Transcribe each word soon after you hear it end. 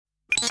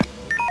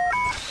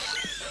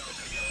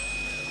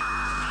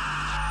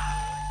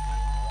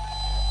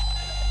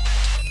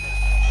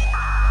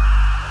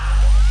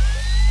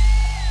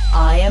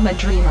am a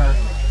dreamer.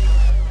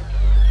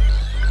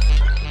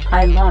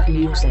 I love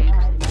music.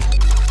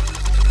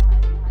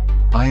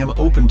 I am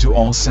open to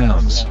all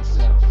sounds.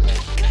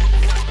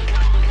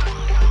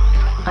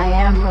 I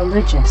am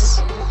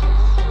religious.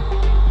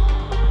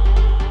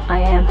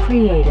 I am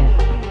creative.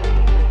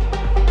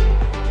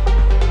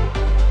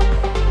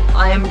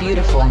 I am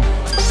beautiful.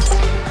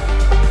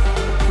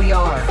 We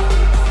are.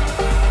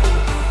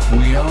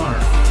 We are.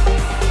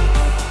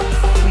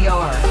 We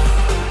are.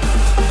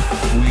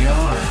 We are. We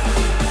are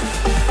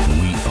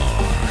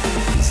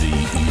the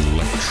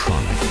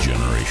electronic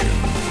generation.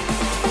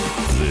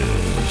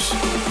 This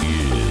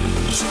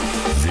is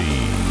the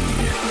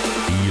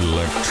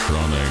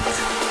Electronyk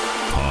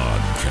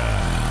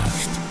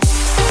Podcast.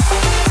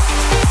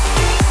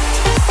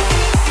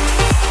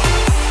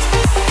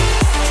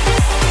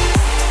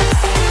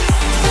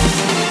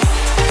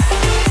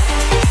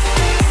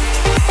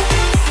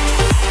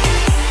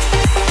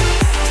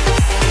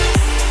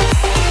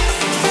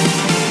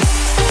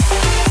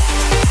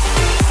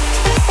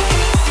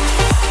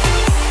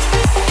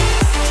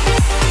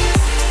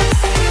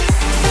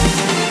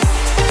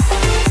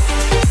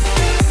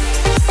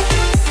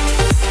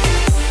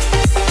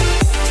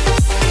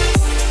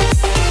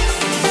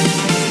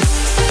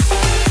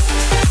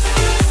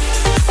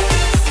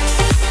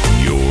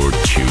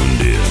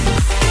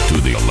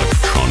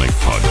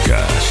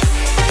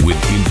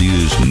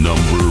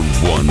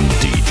 #1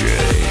 DJ,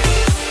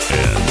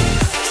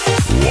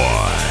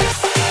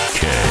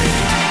 NYK.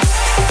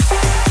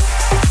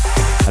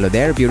 Hello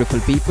there, beautiful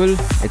people.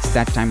 It's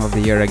that time of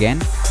the year again.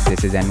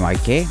 This is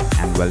NYK,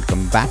 and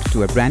welcome back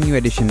to a brand new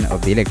edition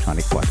of the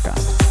Electronyk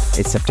Podcast.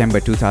 It's September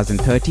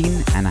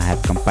 2013, and I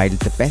have compiled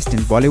the best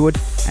in Bollywood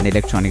and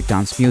electronic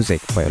dance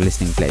music for your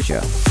listening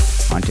pleasure.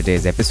 On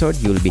today's episode,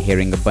 you'll be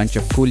hearing a bunch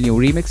of cool new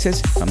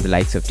remixes from the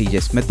likes of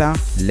DJ Smitha,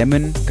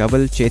 Lemon,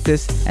 Kaval,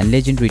 Chetas, and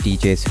legendary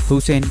DJs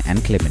Hussein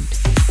and Clement.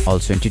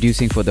 Also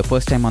introducing for the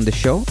first time on the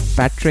show,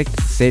 Patrick,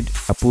 Sid,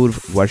 Apurv,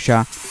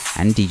 Varsha,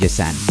 and DJ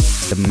San,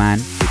 the man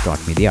who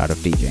taught me the art of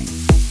DJing.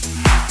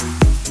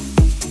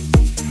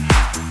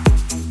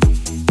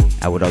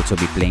 I would also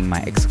be playing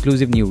my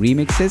exclusive new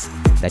remixes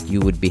that you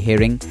would be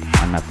hearing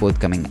on my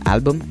forthcoming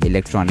album,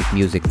 Electronic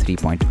Music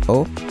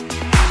 3.0.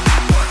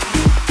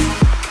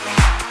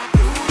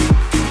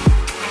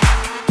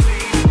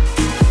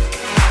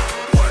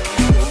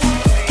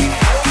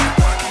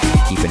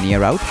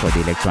 Ear out for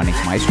the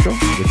Electronics Maestro,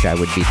 which I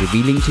would be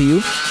revealing to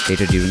you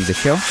later during the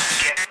show.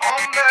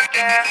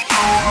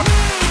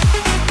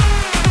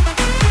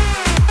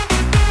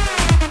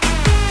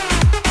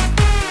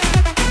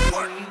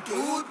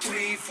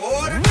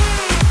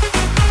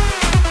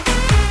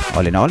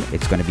 All in all,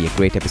 it's going to be a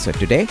great episode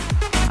today.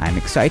 I'm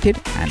excited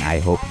and I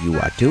hope you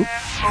are too.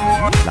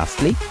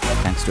 Lastly,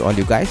 thanks to all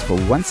you guys for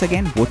once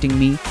again voting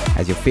me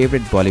as your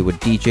favorite Bollywood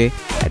DJ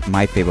at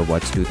My Favor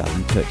Awards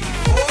 2013.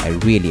 I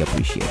really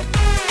appreciate it.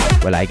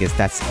 Well, I guess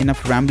that's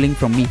enough rambling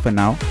from me for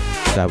now,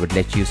 so I would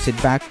let you sit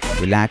back,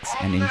 relax,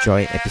 and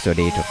enjoy episode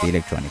 8 of the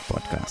Electronic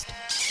Podcast.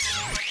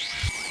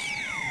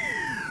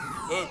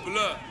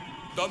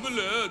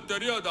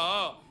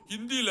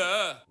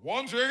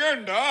 Once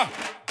again,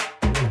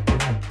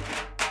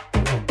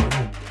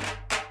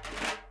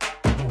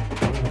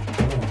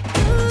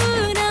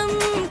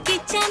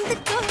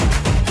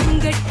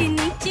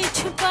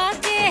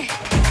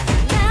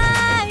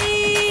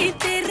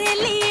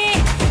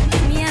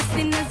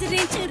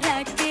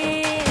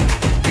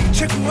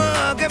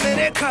 आगे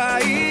मेरे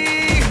खाई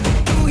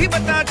तू ही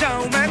बता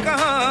जाऊं मैं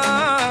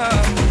कहाँ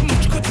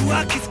मुझको दुआ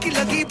किसकी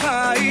लगी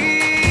भाई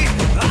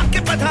आके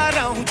बता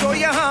रहा हूँ जो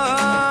यहाँ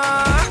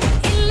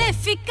इल्ले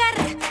फिकर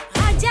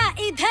आजा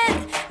इधर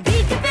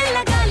बीट पे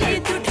लगा ले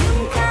तू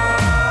ठुमका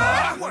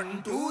 1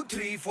 2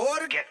 3 4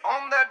 get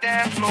on the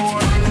dance floor 1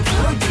 2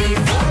 3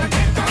 4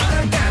 get on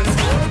the dance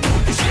floor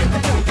shake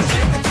it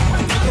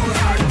go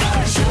hard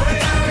show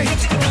it out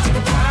hit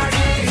the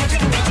party hit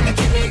it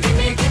give me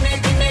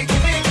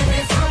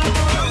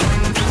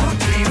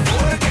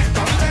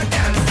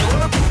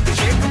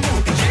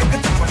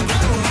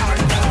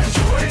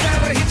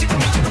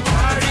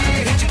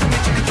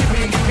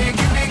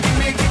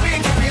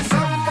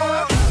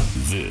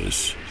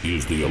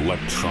is the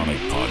Electronic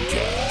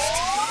Podcast.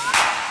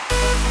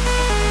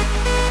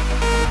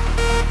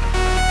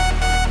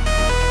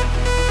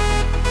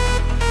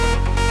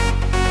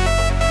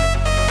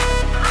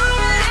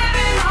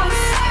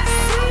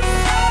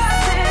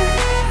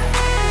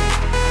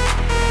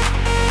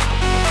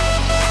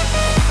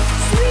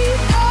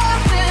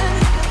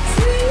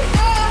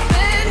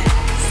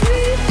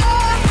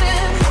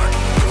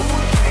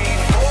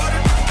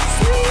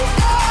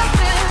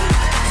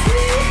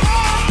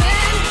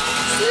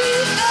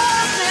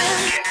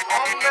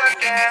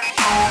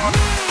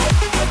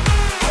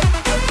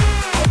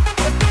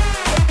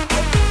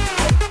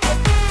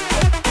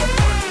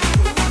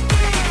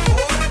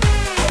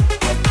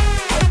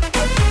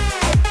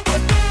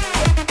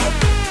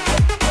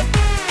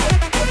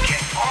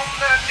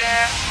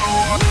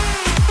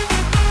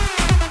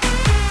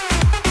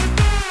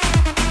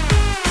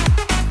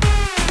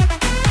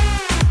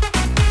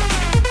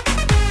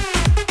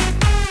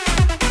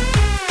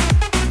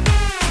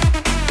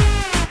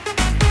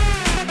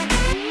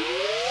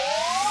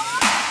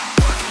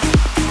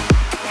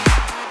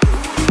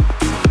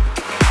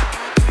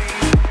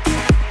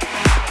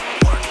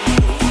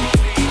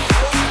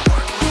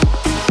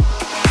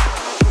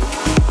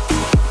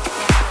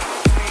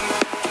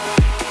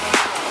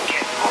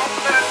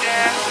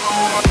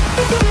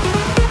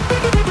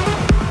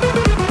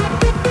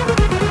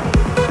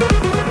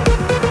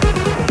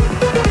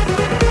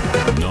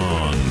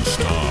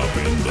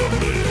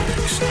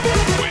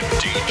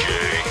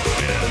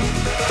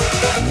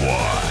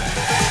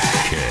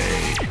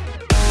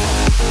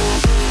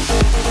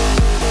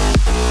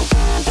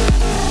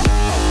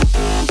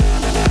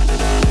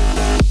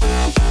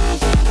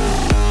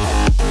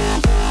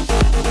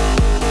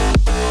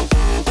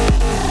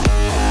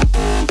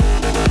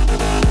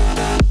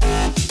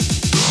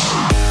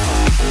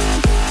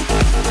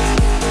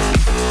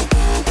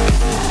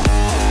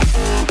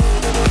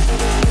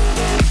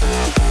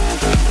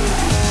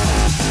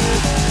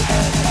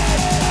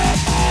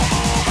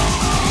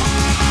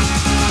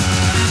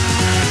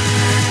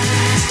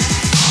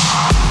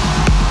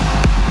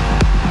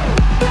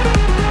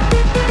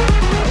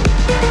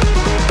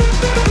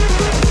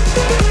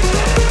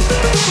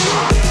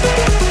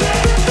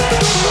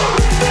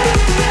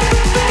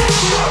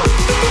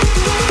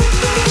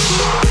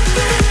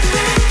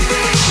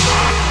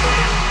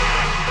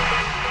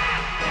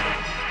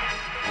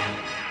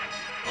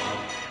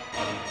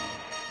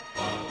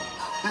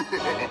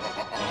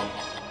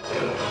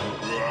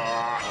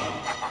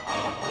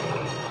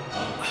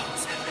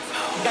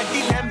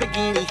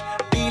 Lamborghini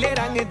पीले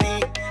रंग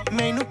दी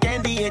मैनू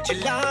कहंदी है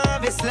चला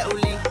वे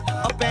slowly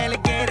ओ पहले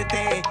गेर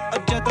ते ओ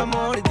जदों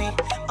मोड़ दी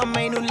ओ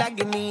मैनू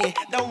लगनी है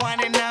the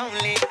one and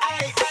only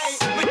आई आई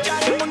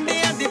विचारे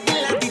मुंडियां दे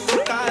दिलां दी तू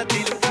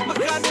कातिल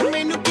बखा दे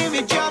मैनू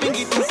किवें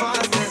जावेंगी तू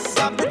fast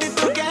सब दे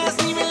तू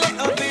गैस नी मिले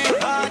a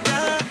bit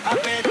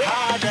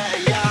harder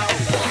yo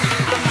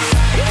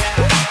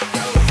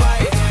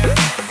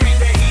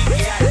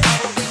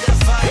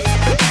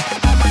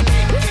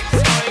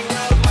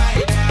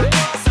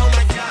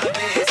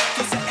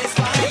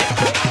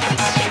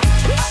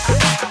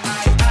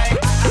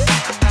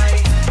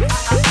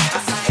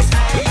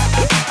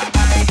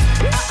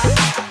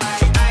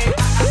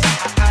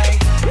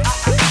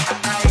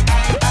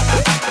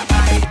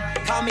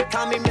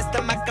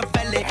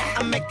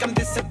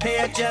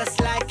just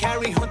like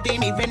Harry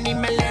Houdini when he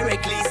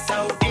lyrically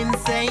so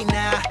insane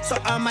now so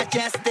I'm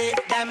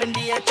majestic diamond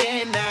the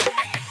agenda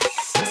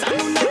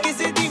sanu na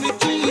kisi di vi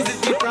cheez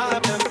di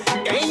problem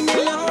kahin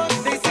log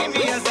they see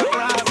me as a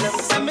problem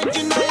samajh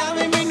na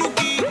aave mainu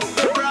ki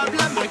the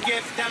problem I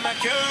give them a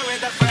cure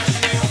with a fresh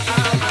new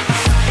album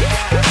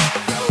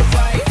go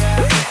fighter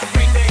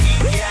bring the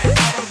heat yeah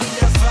I will be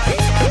the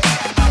fighter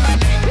my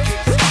name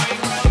keeps going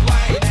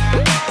worldwide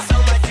so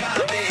my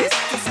job is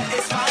to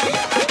satisfy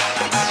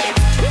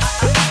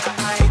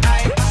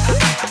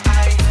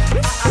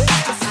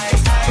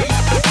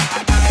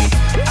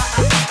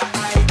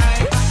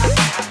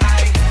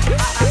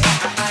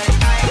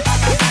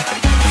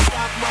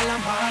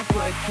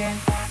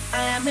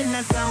I am in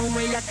a zone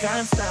where I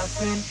can't stop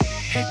it.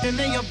 Hitting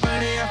in your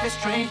body, I feel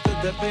straight to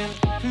the bill.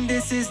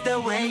 This is the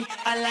way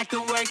I like to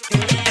work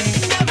it.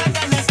 Never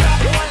gonna stop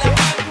while I'm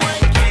hard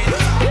working.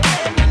 I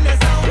am in a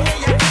zone where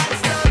I can't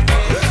stop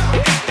it.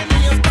 Hitting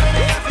in your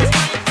body, I feel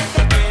straight to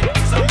the bill.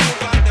 So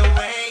move out the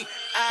way.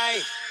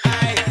 I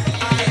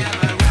am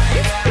a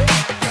rider,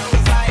 go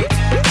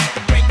fighter.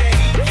 Bring the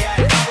heat,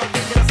 yeah, I will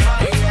be the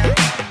fire.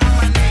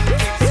 My name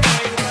keeps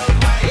going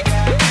worldwide.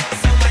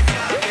 So my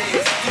job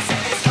is to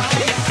satisfy.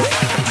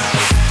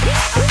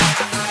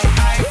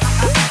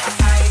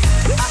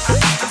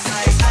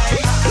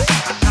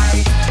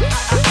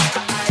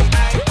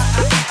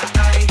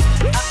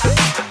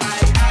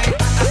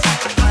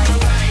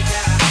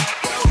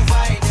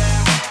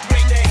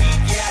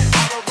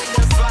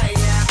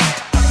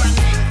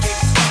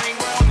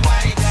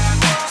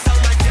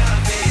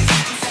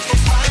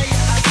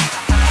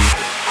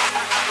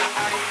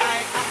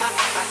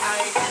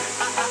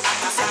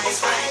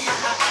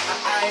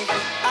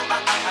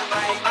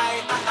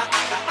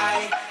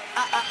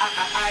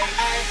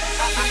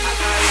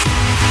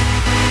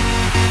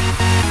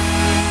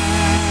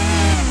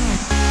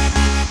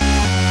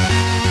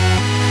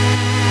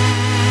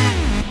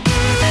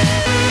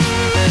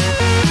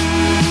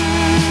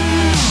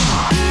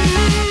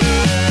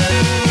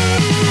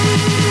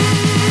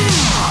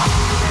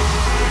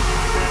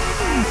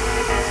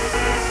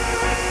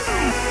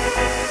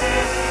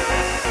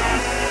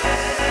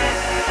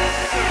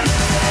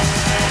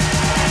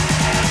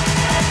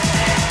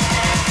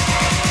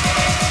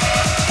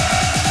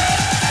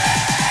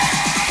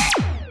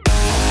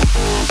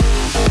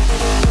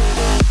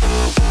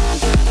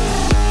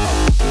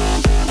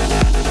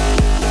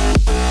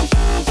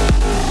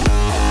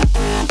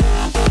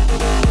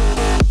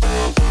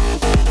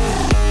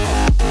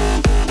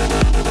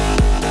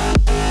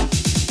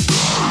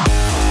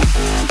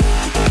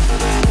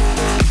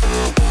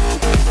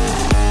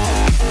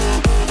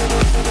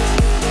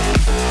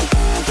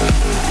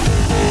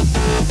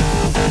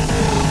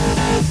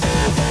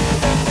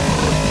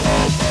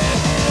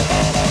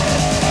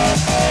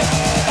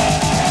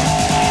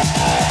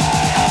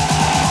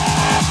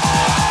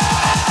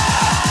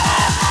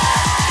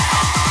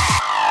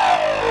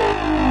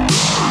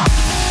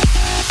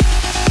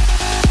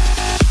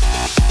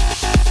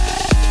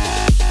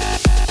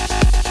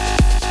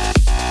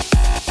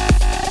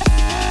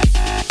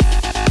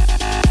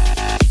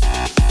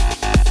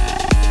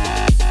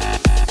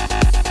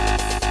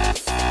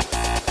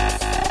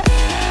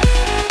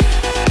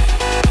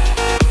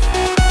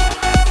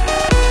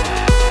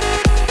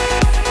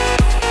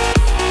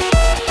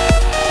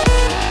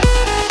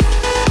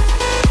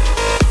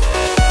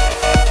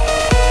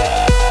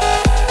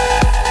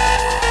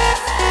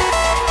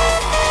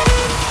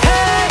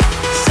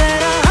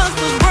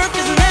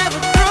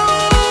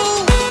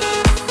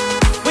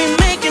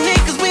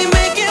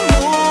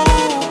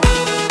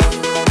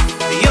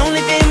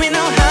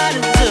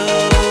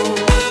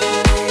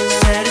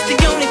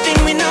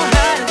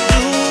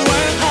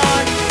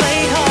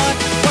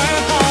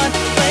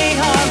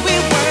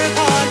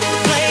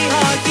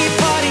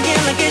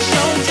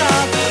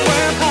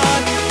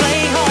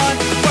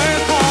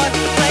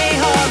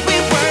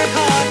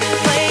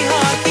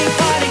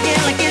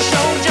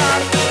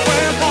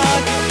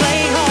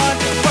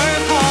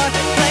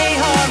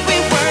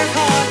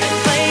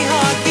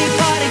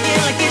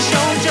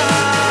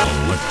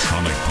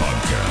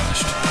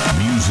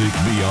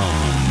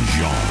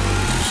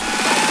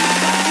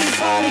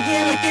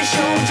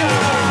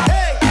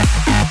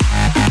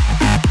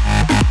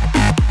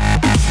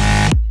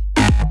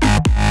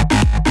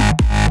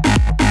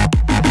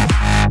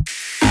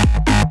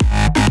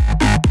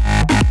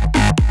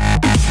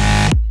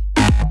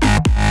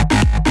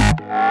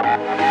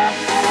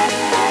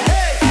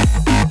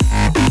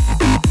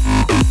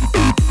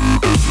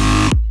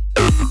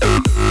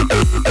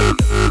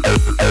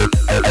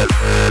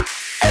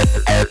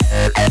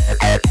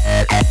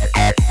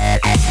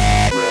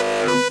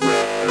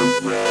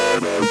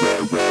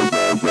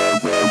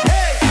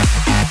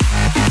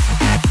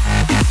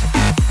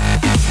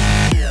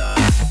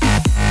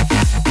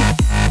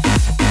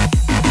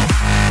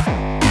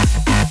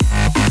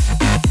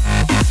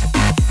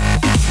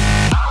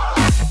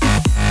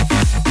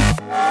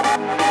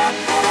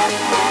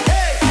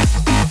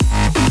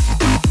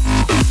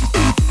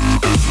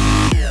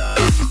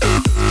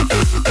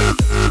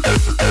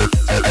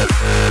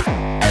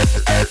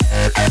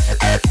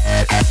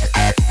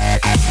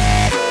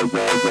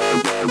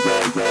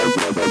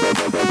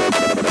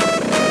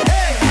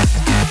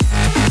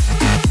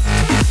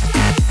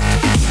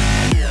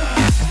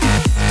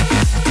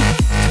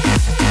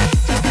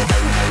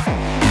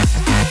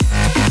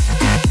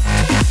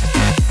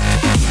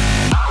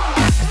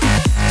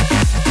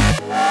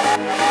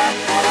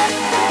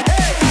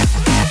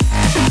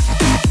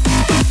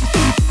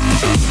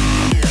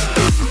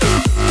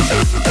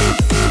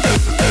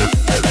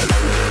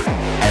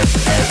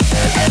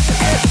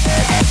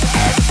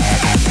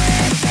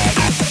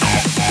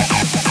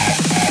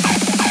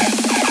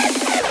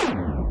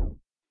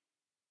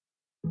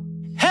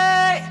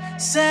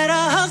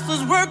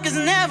 hustler's work is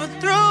never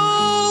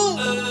through.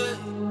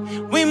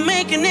 We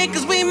making it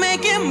cause we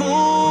make it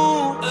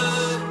move.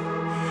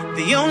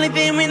 The only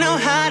thing we know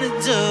how to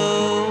do.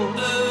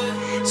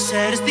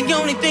 Said it's the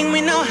only thing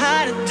we know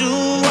how to do.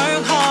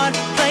 Work hard,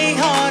 play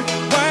hard,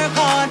 work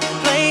hard,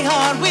 play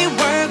hard. We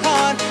work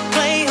hard,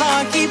 play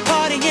hard, keep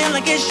partying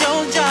like it's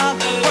your job.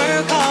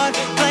 Work hard,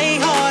 play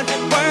hard,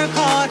 work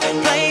hard,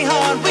 play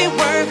hard. We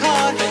work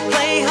hard,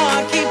 play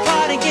hard, keep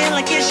partying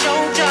like it's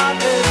your job.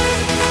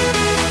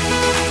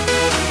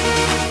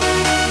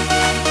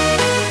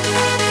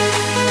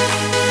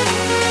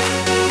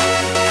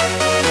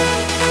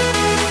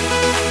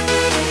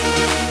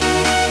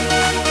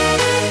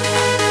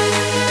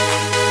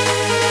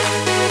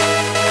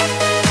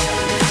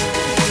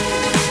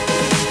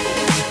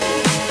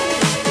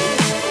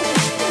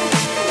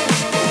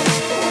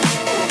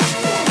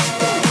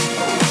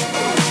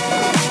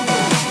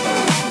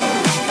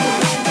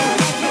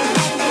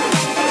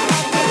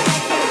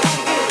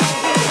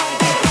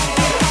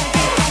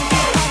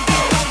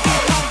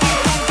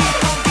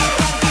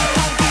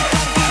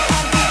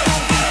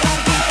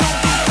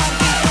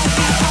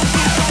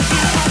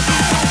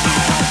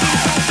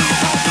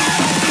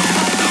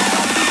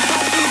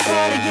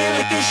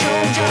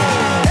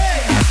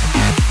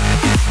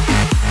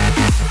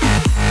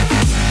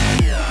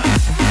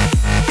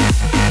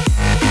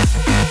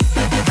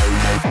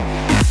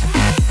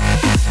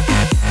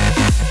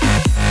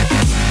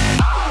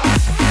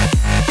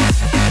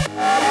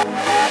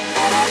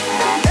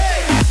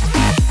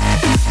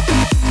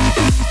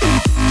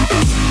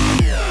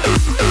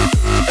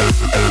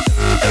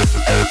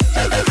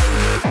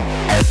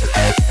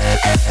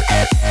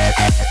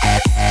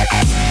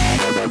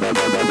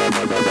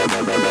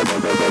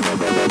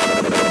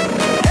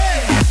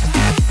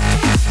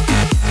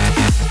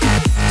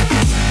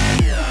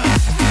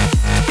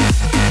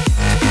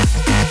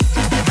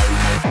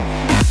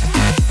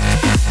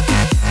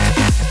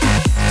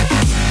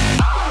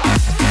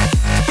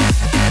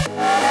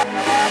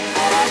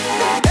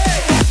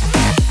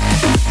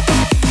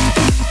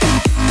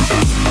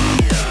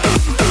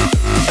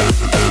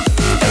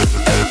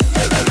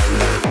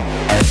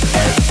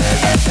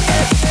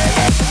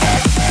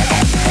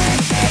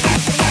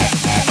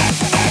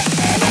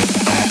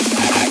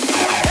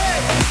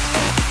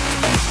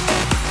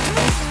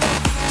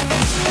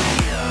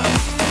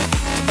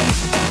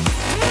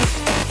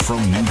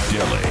 From New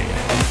Delhi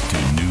to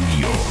New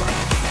York,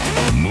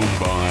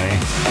 Mumbai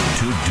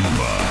to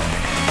Dubai,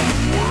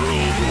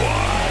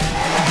 worldwide.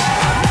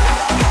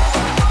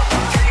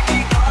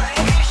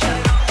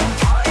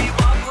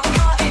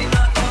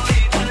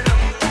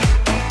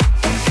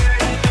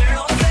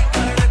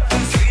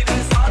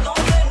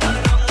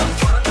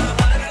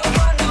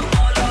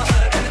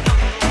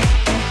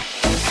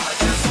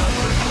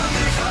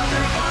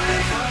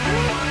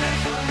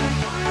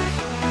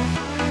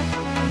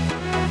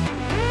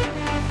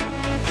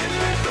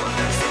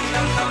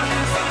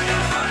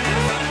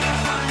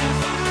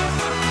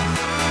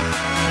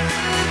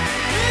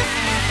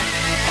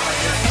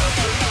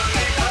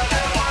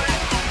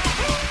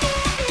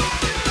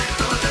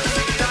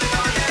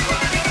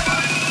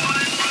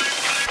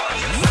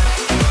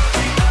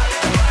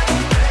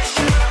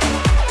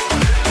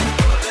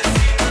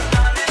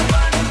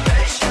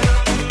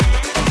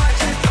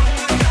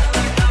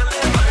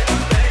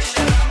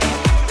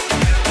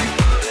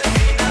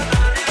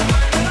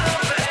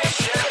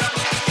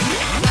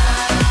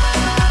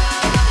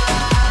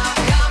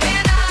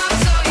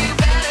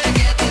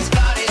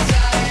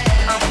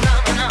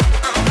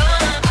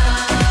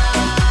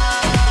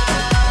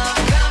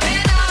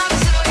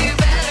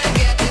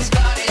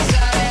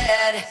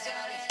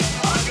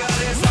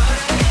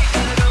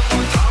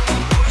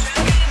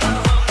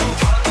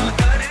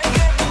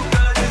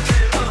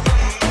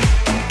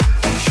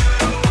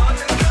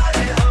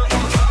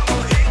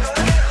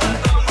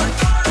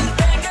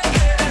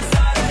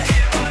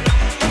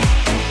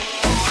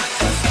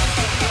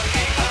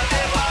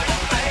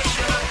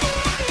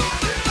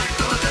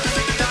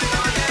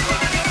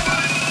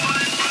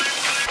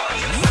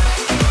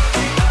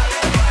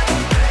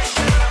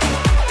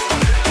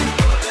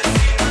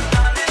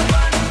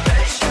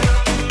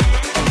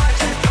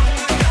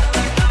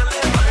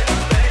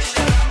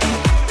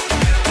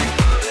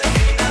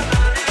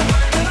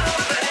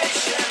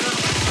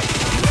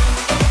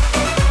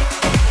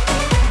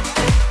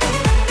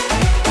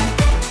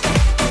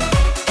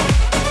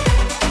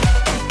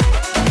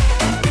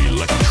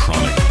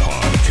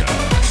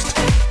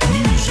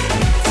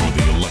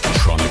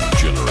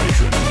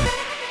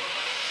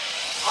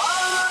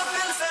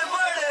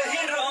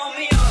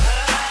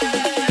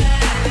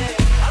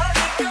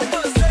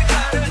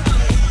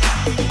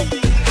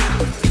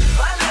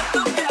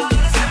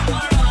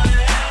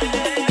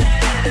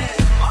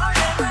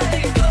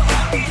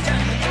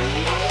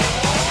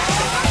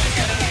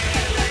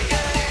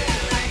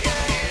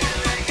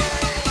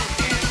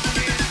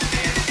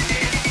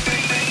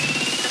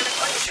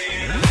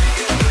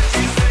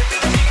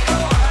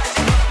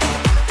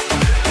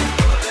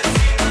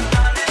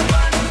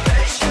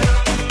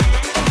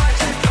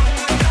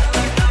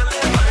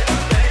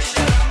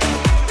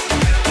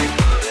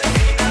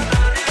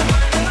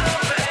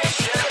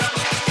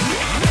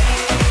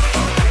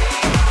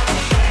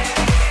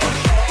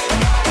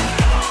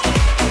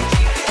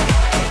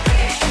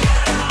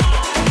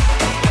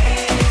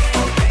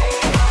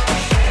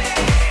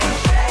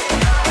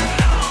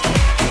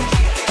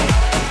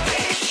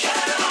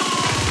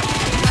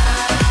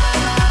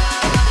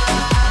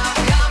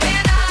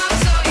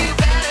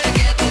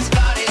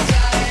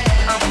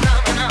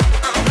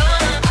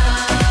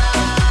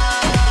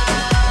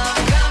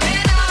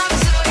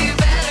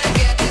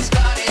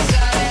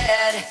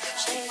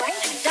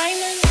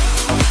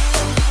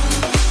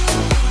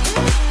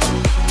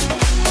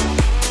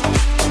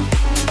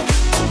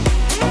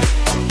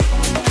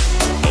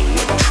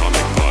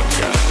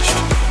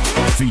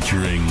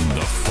 featuring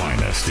the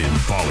finest in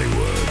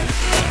Bollywood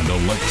and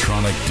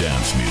electronic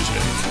dance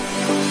music.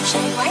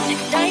 Shine bright like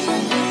a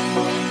diamond.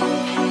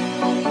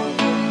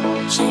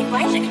 Shine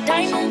bright like a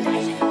diamond.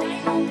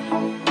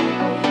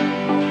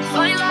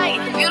 Fine light,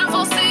 the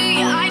beautiful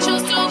sea. I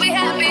choose to be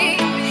happy.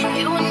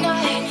 You and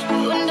I,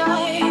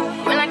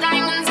 we're like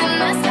diamonds in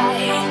the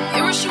sky.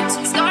 You're a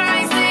shooting star,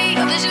 I see,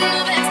 a vision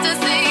of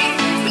ecstasy.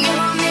 When you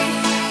hold me,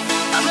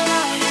 I'm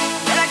alive.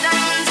 We're like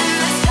diamonds in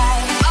the sky.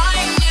 I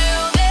knew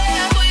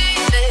that we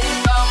fit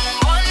from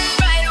one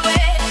right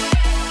away.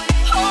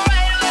 Oh,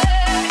 right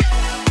away.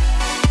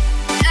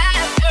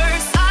 At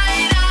first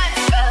sight, I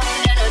felt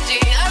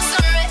energy of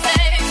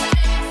surrender.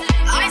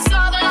 I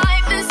saw the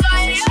life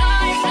inside you.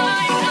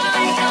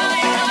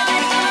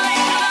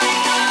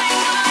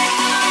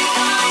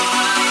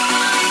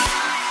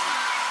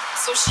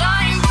 So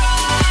shine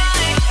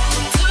bright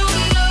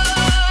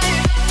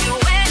tonight, you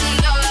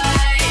and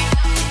I.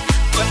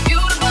 We're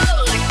beautiful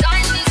like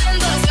diamonds in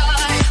the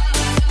sky.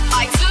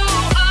 Eye to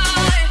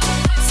eye,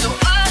 so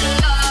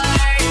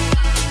alive.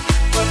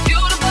 We're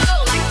beautiful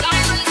like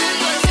diamonds in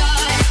the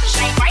sky.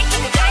 Shine bright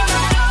like a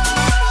diamond.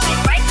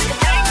 Shine bright like a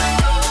diamond.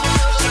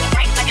 Shine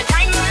bright like a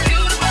diamond.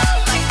 Beautiful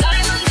like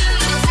diamonds in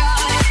the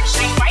sky.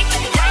 Shine bright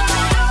like a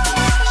diamond.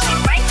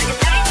 Shine bright like a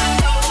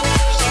diamond.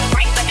 Shine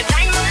bright like a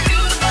diamond.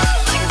 Beautiful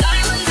like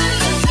diamonds in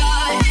the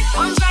sky.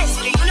 Arms rise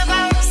to the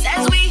universe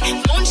as we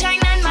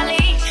moonshine and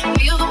Malay.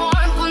 Feel the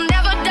warmth, we'll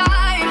never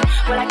die.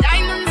 We're like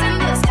diamonds in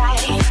the sky.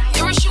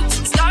 You're a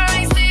shooting star,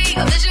 I see,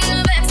 a vision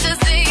of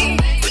ecstasy.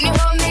 When you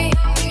hold me,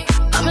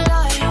 I'm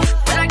alive.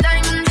 We're like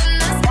diamonds in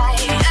the sky.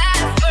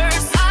 At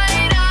first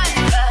sight, I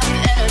felt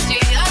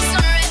energy of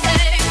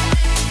surrender.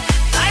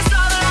 I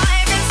saw the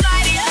life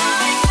inside you.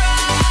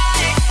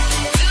 Shine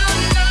bright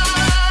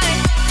tonight,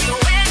 you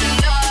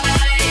and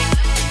I.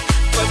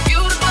 We're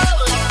beautiful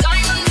like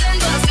diamonds in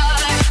the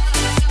sky.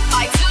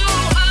 Eye to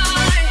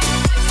eye,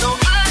 so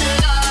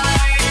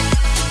alive.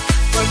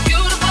 We're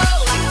beautiful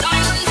like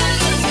diamonds in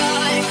the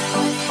sky.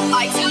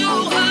 Eye to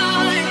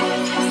eye,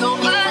 so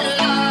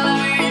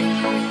alive.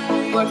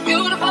 We're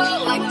beautiful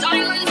like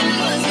diamonds in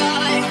the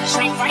sky.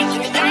 Shine bright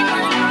like a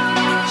diamond.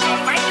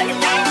 Shine bright like a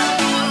diamond.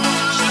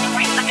 Shine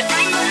bright like a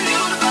diamond.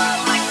 Beautiful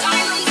like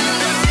diamonds in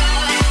the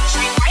sky.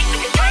 Shine bright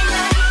like a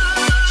diamond.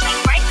 Shine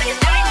bright like a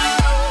diamond.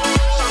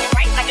 Shine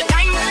bright like a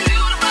diamond.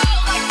 Beautiful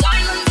like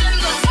diamonds in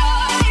the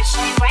sky.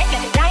 Shine bright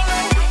like a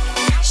diamond.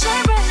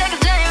 Shine bright like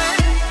a diamond.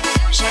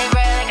 Shine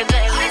bright like a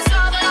diamond. I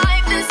saw the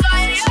life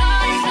inside you.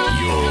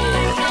 You're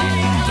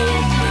in the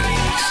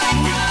mix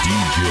with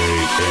DJ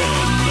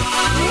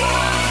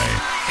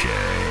NYK.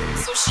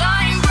 So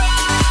shine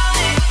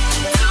bright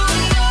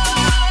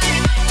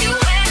tonight, you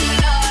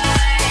and I.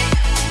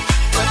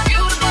 We're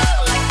beautiful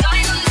like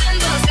diamonds in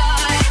the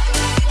sky.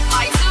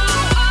 Eye to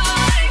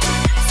eye,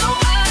 so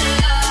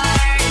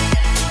alive.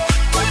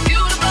 We're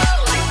beautiful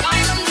like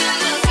diamonds in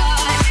the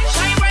sky.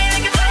 Shine bright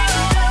like a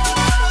diamond.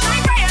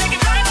 Shine bright like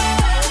a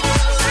diamond.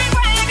 Shine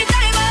bright like a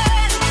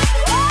diamond.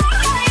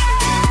 Oh yeah.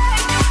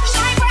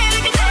 Shine bright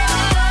like a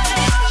diamond.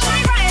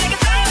 Shine bright like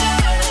a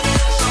diamond.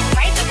 Shine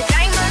bright like a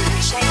diamond.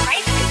 Shine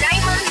bright like a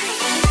diamond.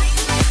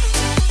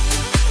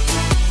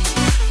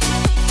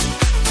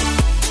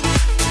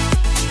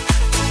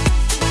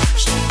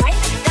 Shine bright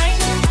like a diamond. Shine bright like a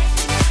diamond.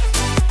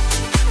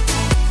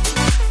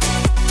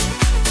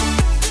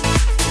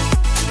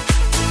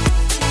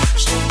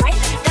 Shine bright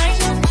like a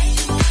diamond.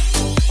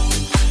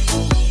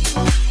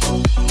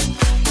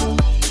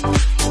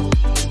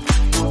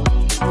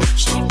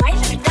 Shine bright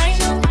like a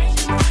diamond.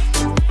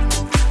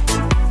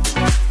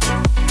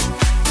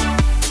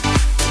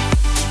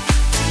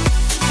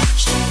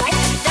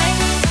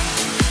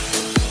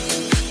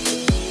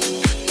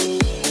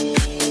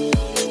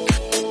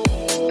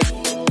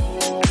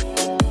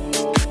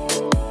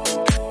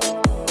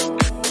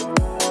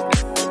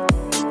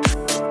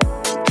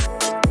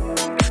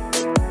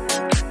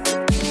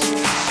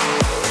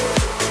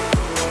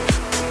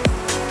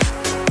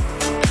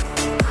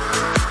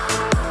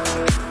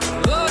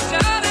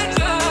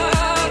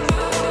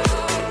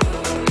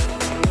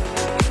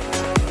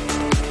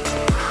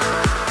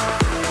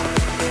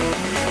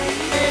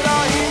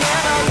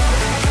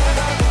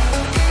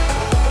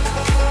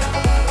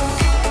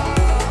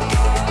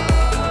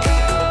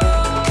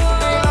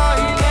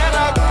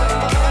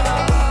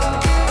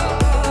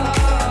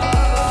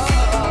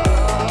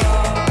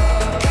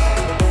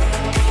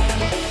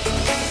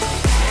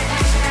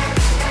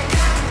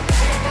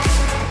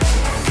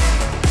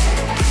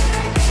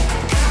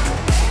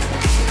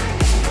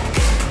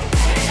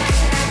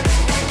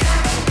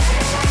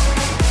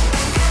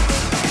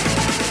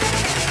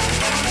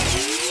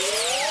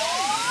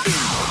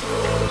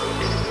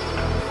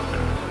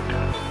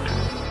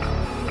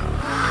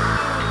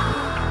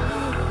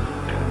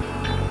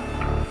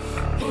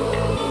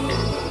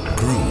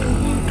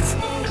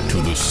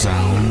 the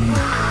sound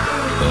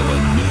of a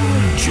new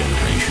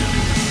generation.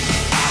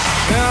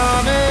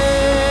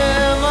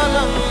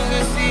 मलंग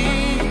सी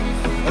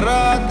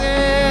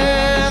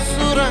रातें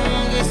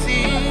सुरंग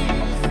सी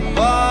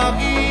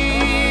बागी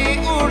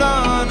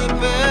उड़ान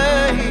पे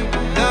ही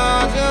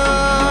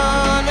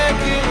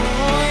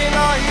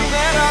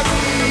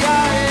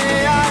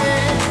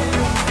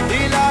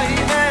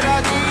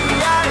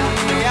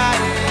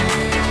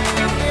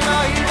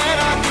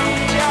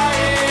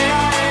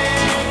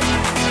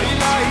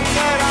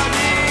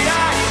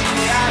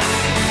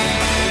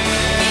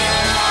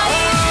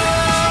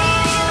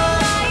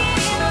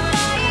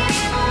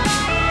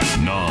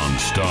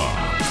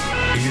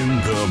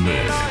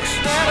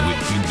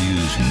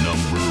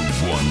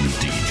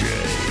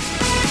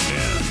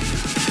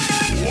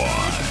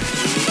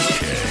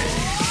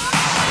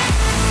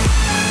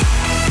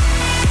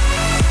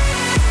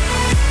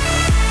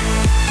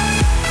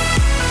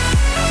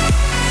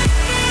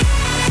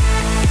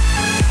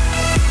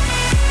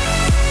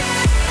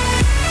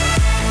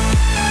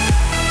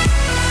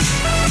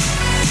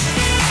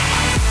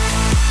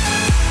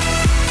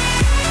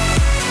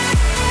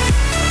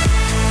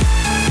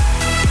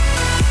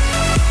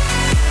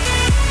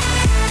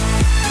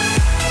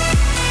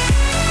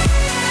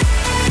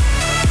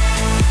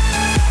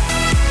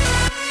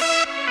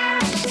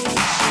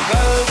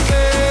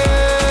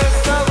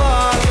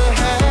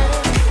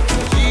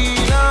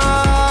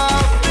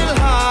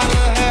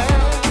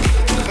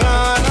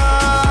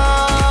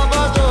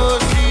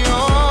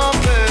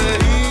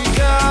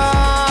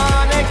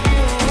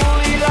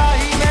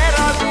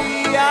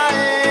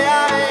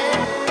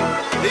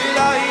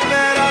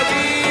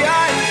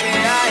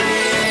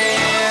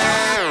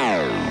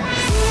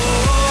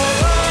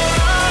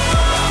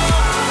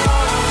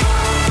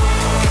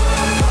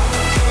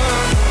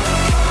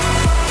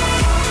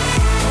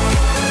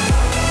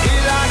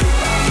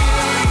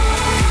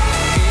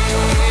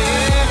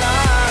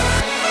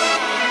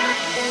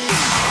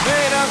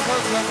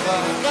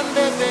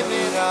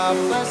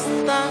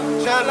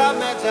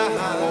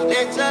जहां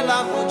ले चला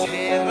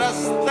मुझे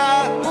रास्ता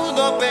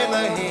बूंदों पे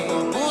नहीं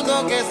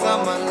बूंदों के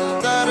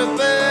समंदर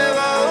पे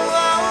वाओ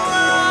वाओ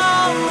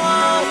वाओ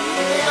वाओ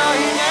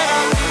इलाही मेरा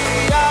जी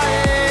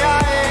आए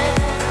आए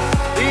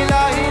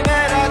इलाही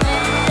मेरा जी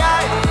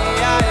आए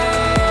आए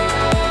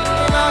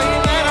इलाही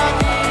मेरा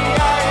जी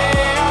आए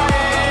आए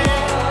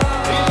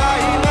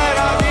इलाही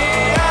मेरा जी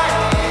आए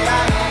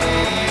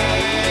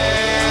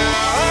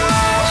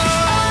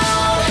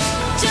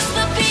Just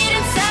the beat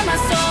inside my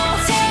soul.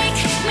 Take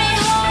me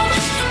home,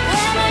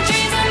 where my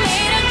dreams are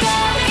made of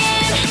gold.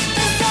 In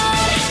the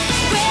zone,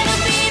 where the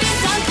beat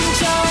is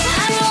uncontrolled.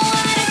 I know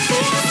what it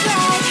feels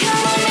like.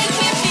 Come on, make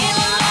me feel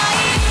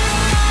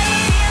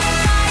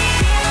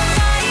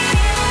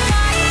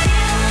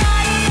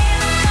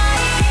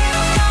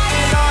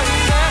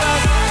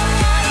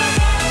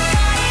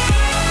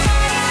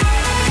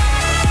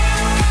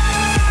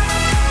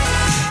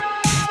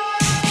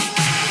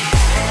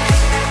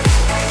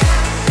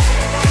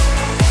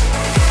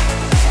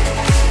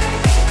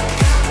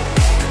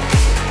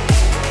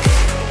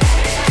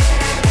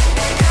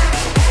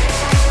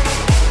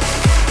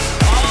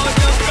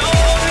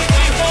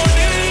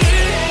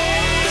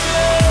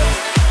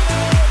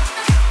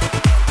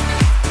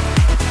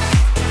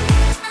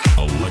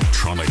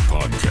Electronic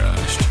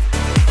podcast.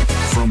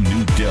 From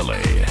New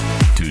Delhi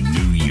to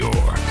New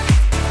York,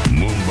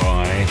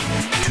 Mumbai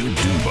to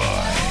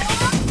Dubai,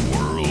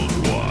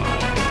 worldwide.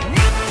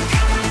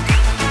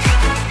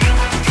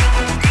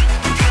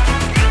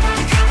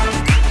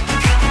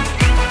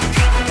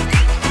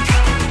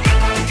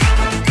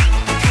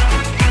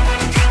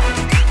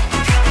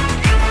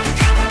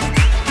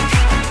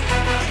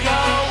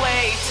 You're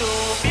way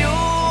too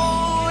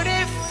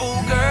beautiful,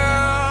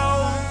 girl.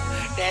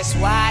 That's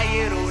why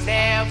it'll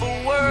never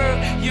work.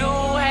 You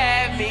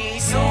have me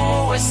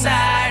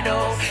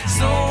suicidal,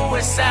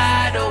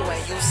 suicidal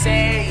when you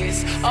say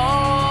it's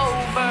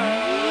over.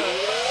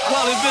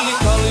 Callie Billy,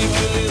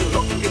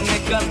 रोकने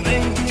का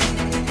नहीं.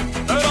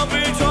 तेरा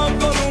पीछा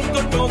करूं तो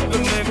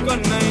टोकने का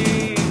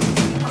नहीं.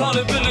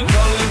 Callie Billy,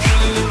 रोकने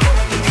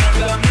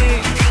का नहीं.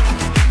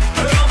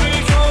 तेरा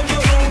पीछा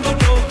करूं तो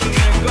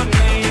टोकने का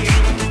नहीं.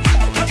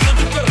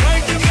 तुझे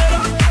राइट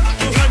मेरा,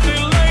 तू है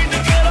डिलाइट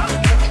मेरा.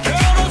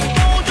 तेरा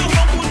स्पॉन्ज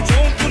हमको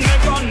चौंकने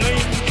का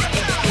नहीं.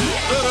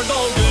 तेरा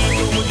डॉगी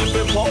तो मुझे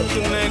पे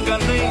भौंकने का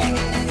नहीं.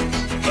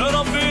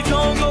 तेरा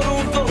पीछा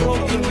करूं तो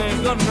रोकने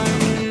का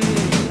नहीं.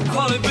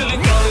 Callie Billy,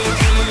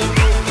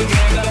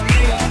 रोकने का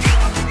नहीं.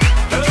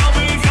 तेरा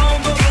पीछा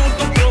करूं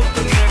तो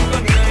रोकने का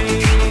नहीं.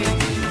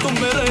 तुम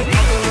मेरे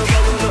अगल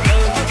बगल है,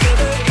 मैं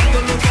तेरे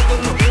अगल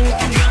बगल हूँ.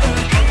 तुम मेरे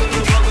अगल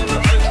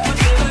बगल है, मैं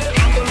तेरे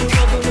अगल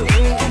बगल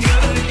हूँ. तुम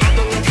मेरे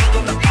अगल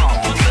बगल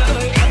मैं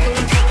तेरे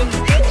अगल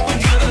बगल हूँ.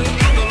 तुम मेरे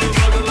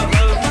अगल बगल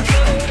है, मैं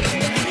तेरे.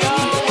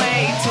 You're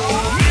way too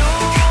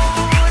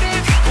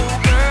beautiful,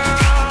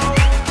 girl.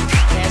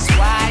 That's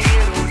why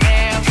it'll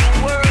never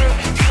work.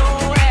 You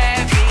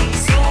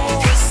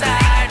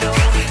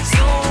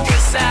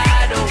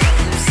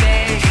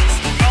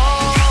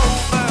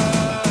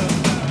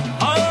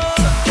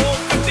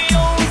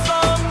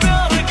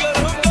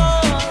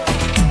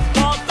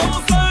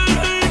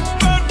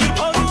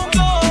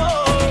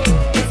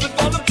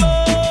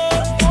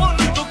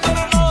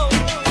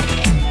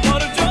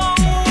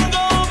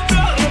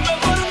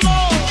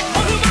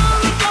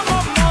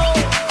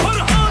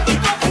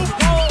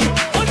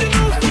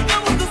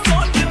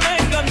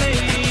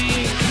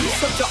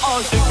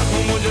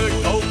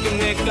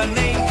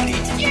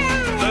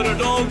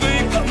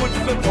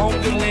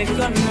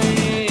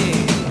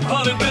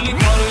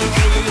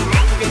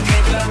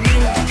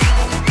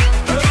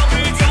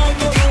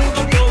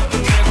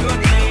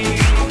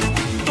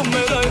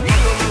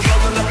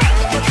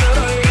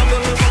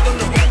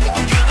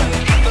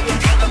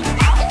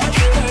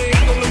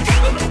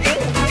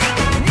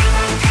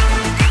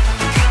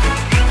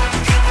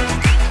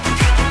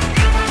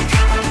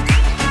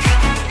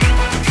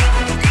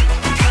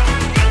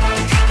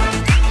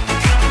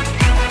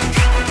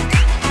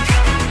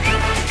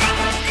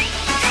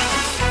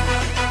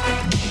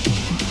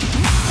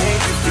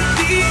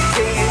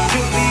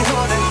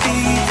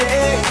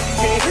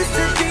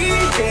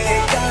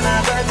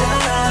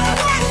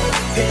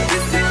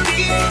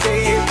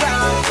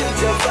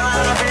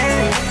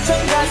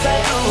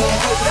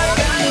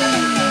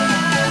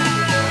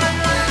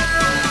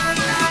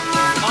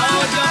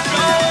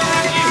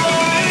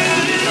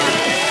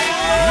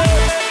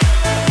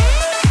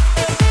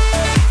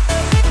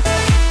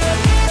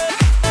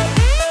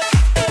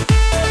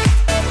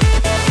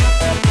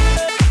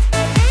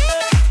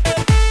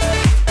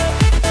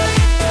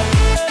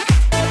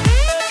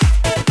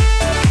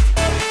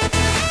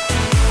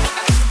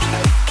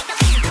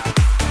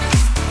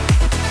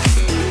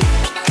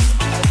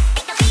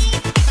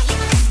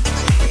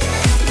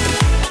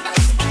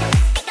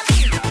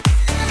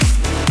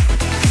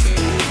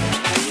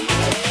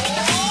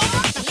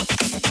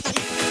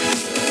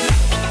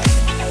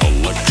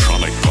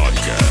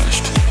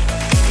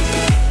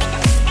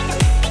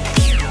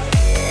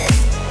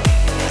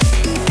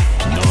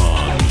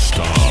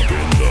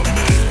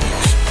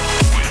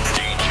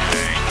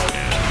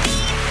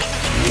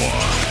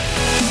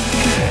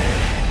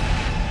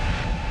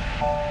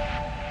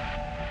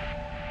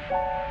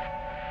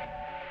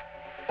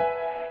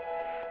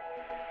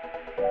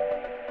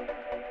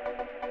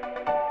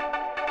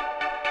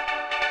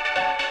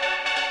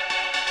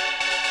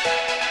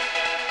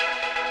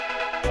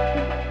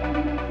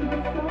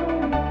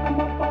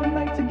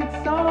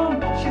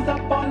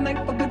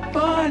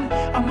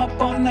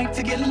night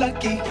to get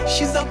lucky.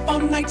 She's up all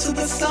night to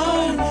the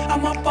sun.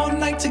 I'm up all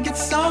night to get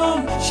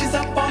some. She's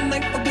up all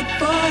night for good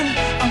fun.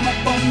 I'm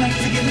up all night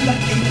to get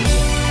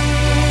lucky.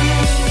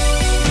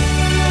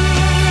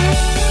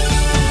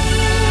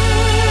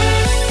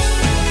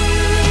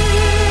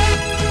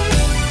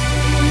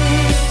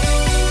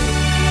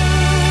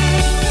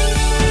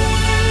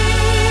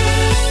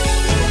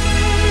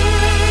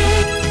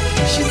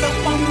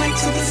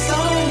 To the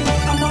sun,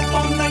 I'm up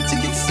all night to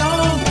get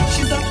some.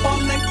 She's up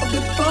all night for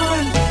good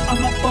fun.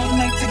 I'm up all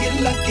night to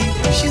get lucky.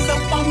 She's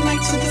up all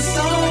night to the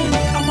sun.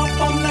 I'm up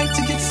all night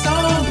to get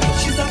some.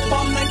 She's up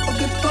all night for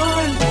good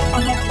fun.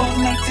 I'm up all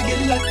night to get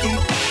lucky.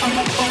 I'm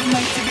up all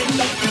night to get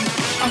lucky.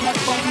 I'm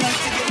up all night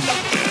to get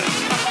lucky.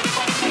 I'm up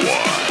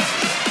all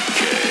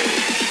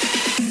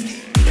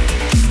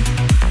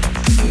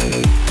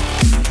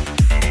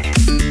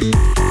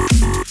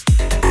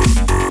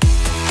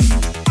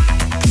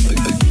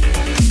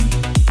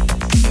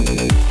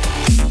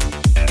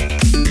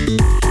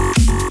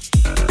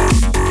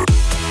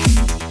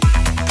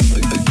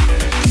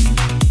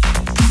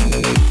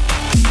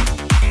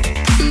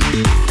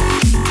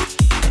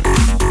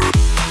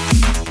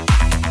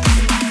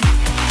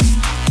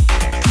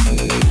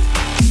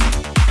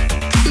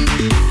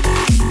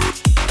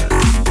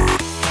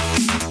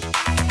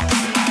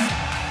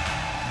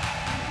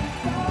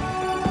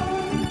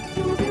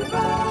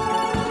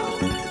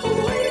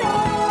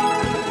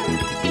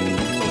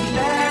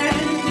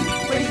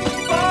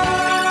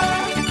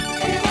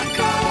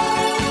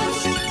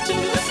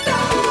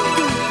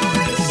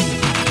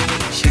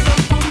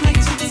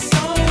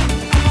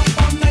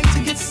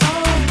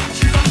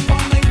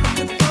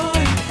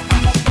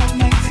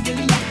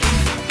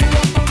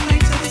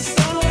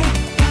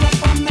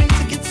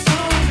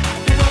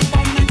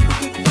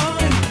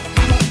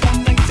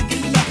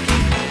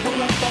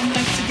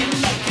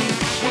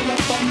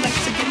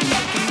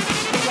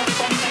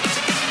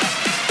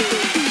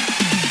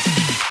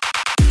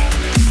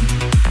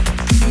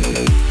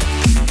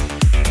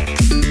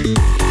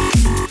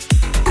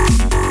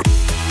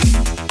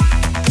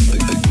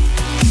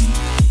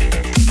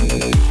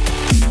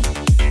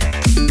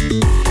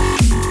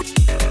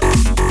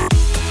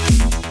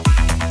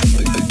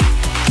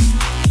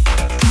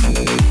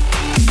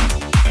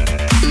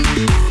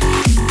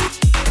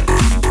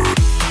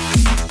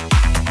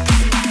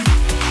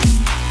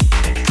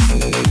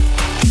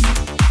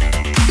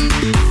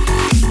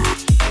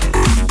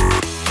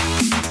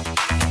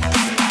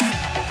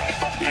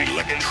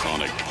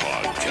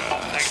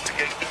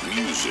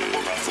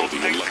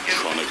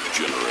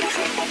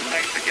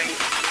night.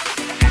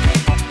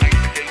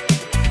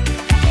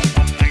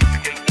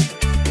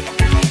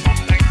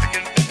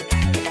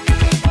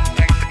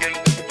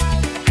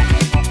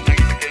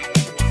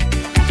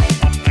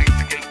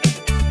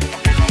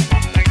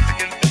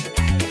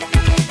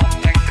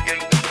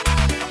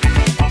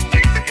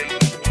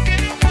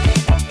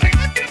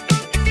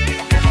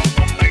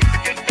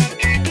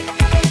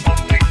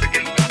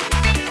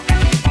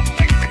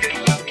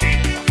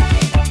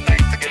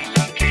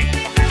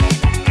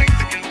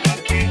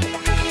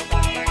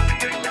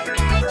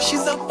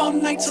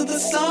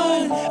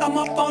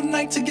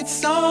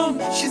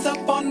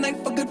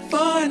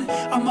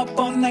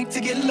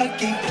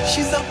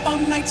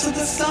 To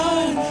the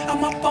sun,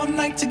 I'm up all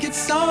night to get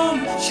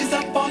some. She's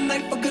up all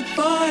night for good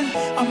fun.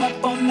 I'm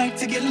up all night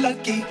to get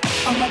lucky.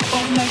 I'm up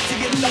all night to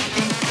get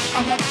lucky.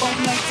 I'm up all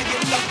night to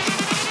get lucky.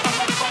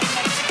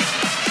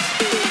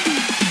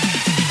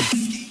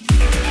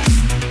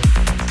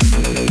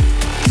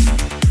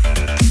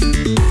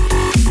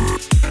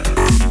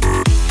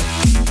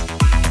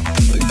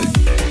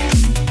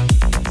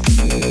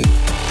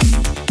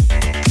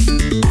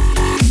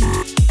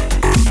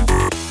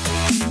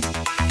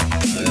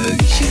 I'm up all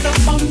night to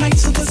get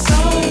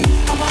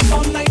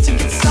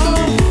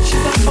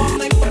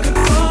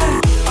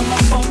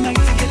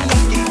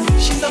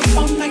She's up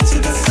all night to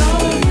the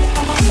sun.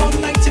 I'm up all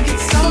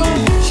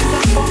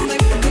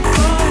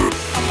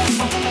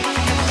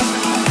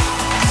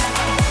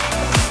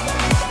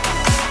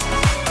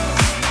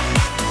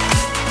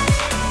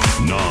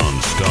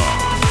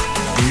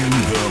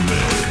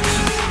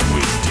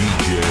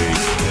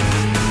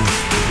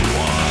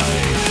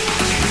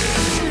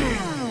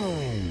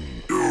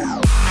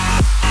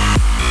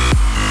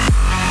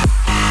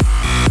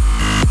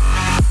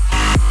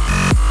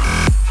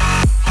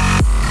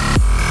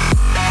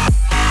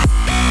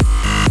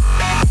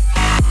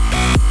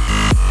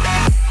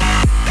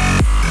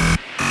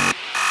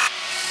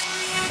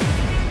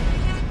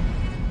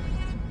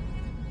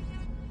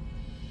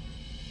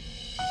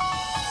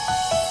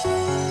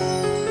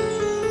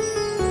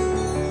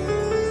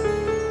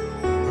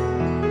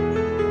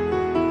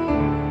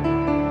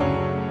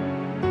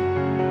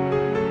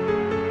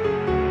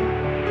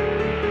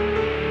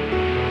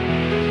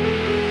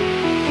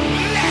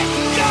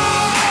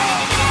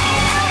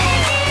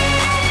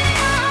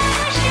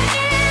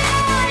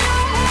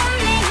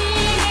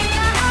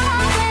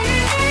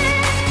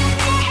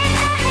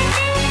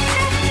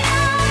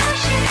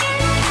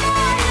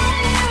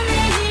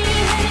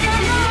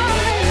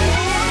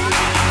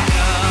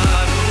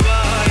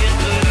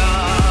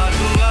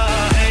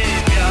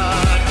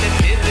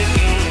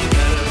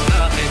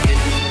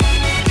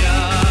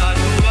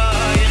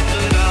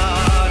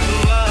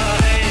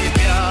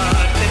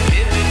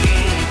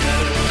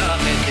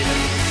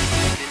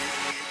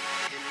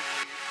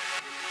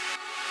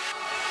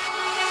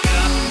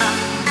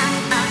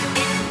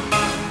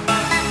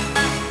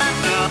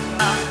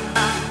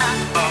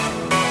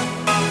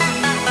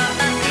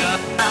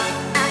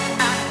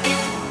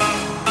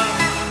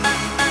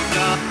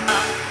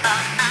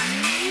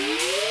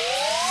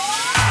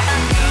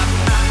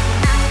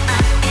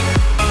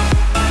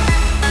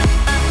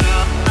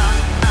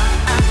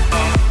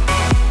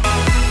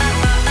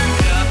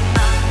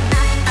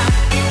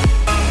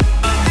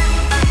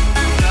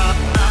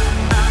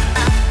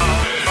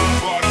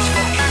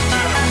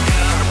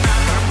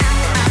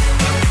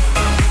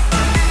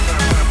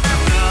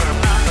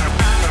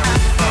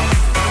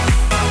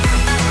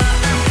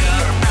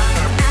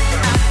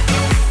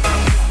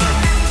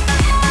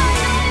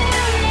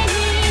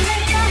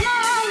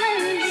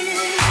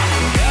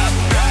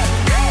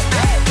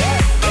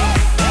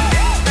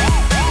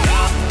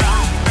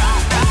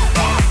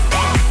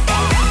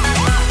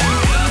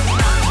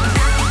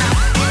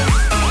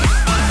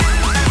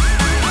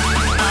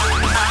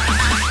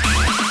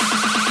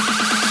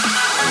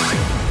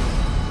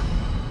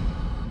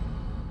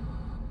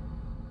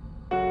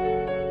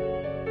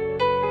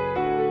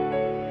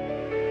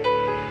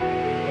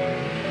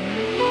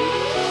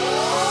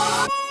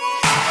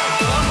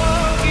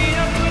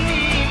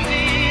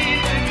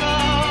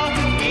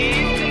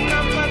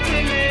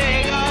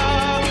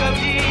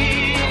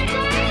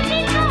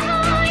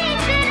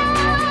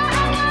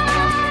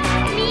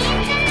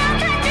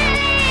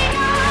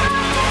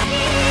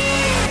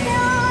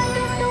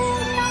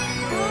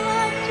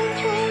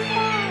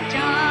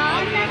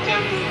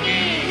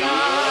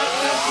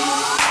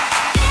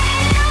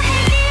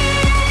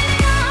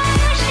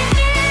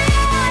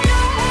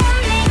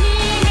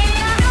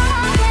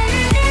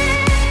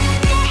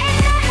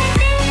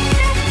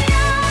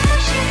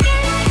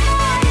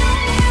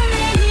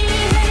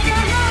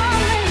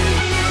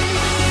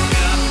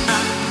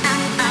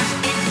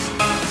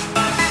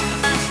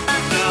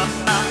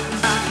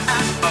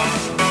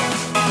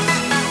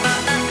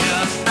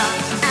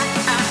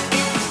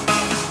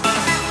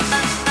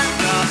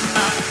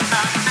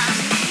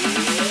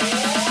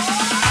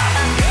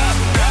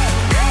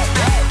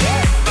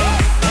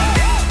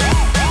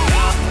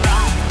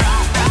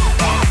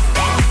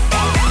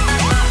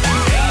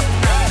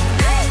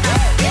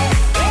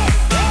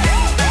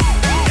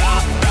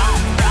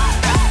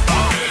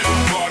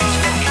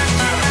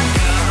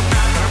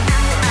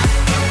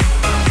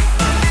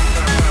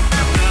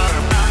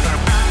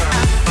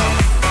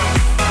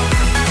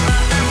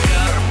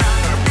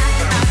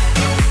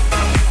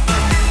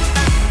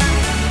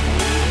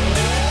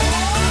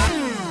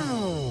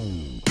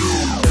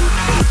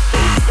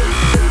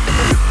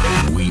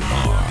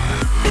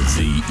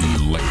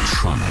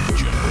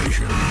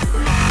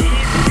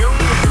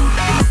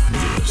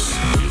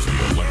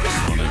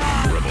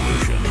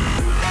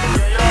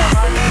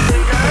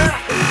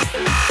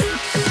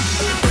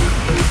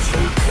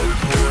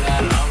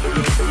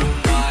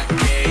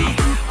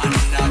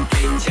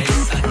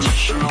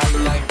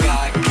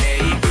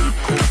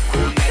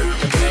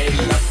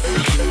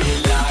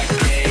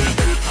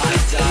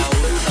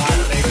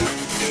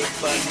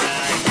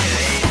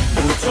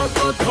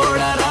को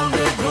थोड़ा round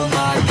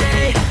घुमा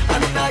के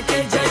अन्ना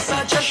के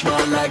जैसा चश्मा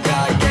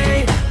लगा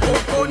के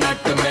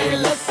coconut में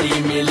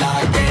लस्सी मिला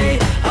के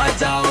आ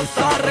जाओ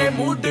सारे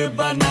मूड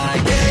बना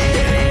के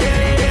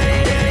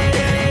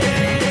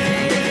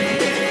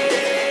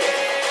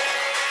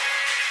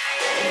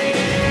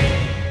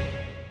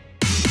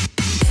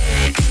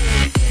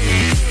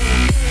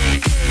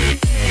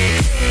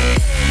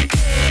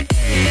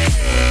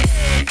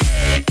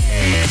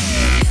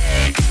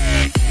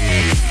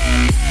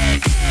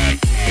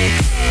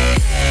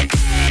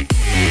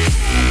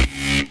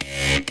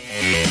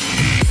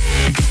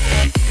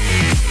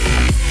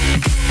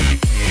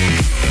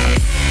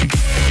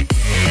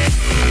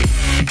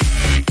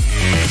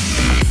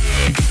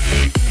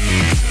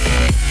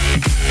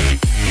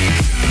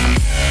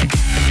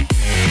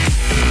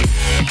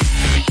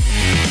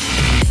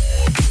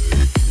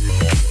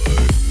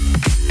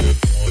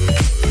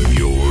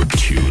You're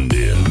tuned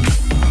in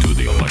to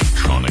the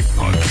Electronic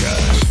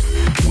Podcast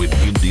with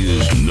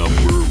India's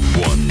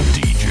 #1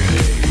 DJ,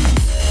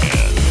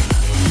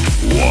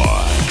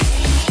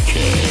 NYK.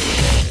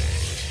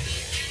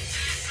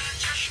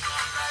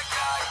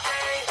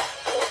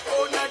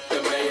 Coconut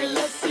में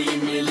लस्सी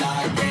मिला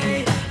के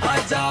आ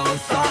जाओ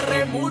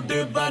सारे मूड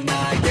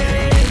बना के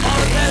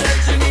और मैं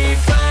रजनी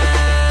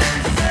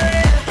फैन से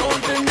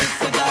don't miss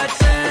that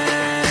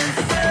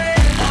chance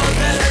और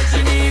मैं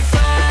रजनी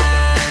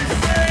फैन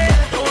से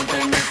don't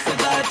miss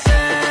that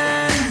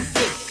chance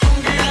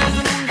लूंगी आज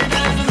लूंगी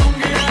आज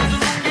लूंगी आज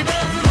लूंगी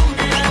आज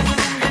लूंगी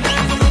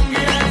आज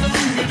लूंगी आज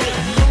लूंगी आज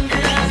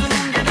लूंगी आज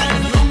लूंगी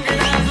आज लूंगी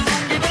आज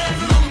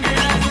लूंगी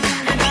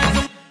आज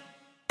लूंगी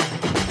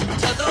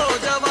छदो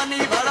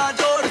जवानी भरा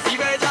जोर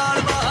सीवे जाल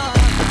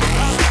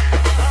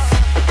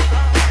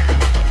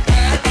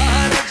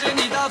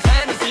रजनी दा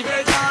फैन सीवे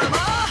जाल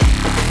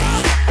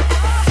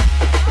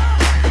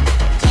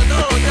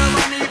छदो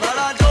जवानी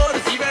भरा जोर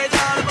सीवे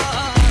जाल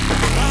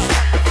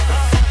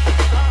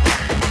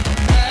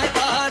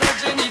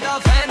रजनी दा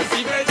फैन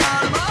सीवे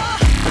जाल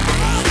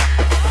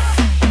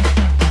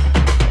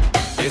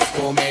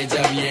डिस्को में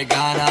जब ये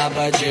गाना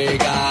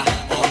बजेगा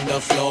ऑन द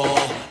फ्लोर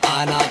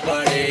आना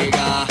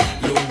पड़ेगा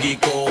लुंगी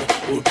को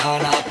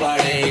उठाना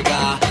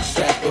पड़ेगा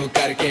स्टेप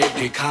करके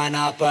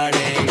दिखाना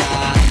पड़ेगा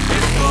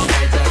डिस्को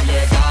में जब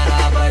ये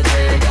गाना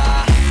बजेगा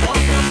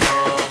ऑन द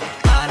फ्लोर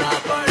आना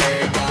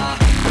पड़ेगा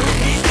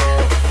लुंगी को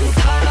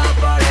उठाना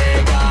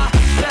पड़ेगा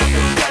स्टेप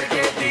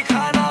करके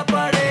दिखाना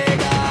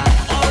पड़ेगा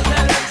और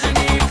मैं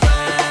रजनी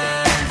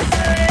फैन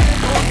से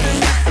don't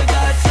miss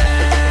that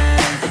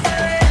chance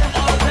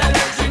और मैं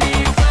रजनी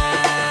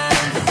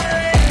फैन से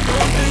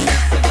don't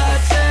miss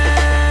that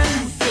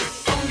chance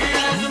लूंगी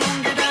आज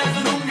लूंगी आज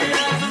लूंगी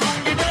आज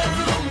लूंगी आज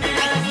लूंगी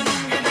आज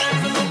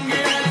लूंगी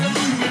आज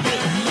लूंगी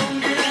आज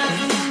लूंगी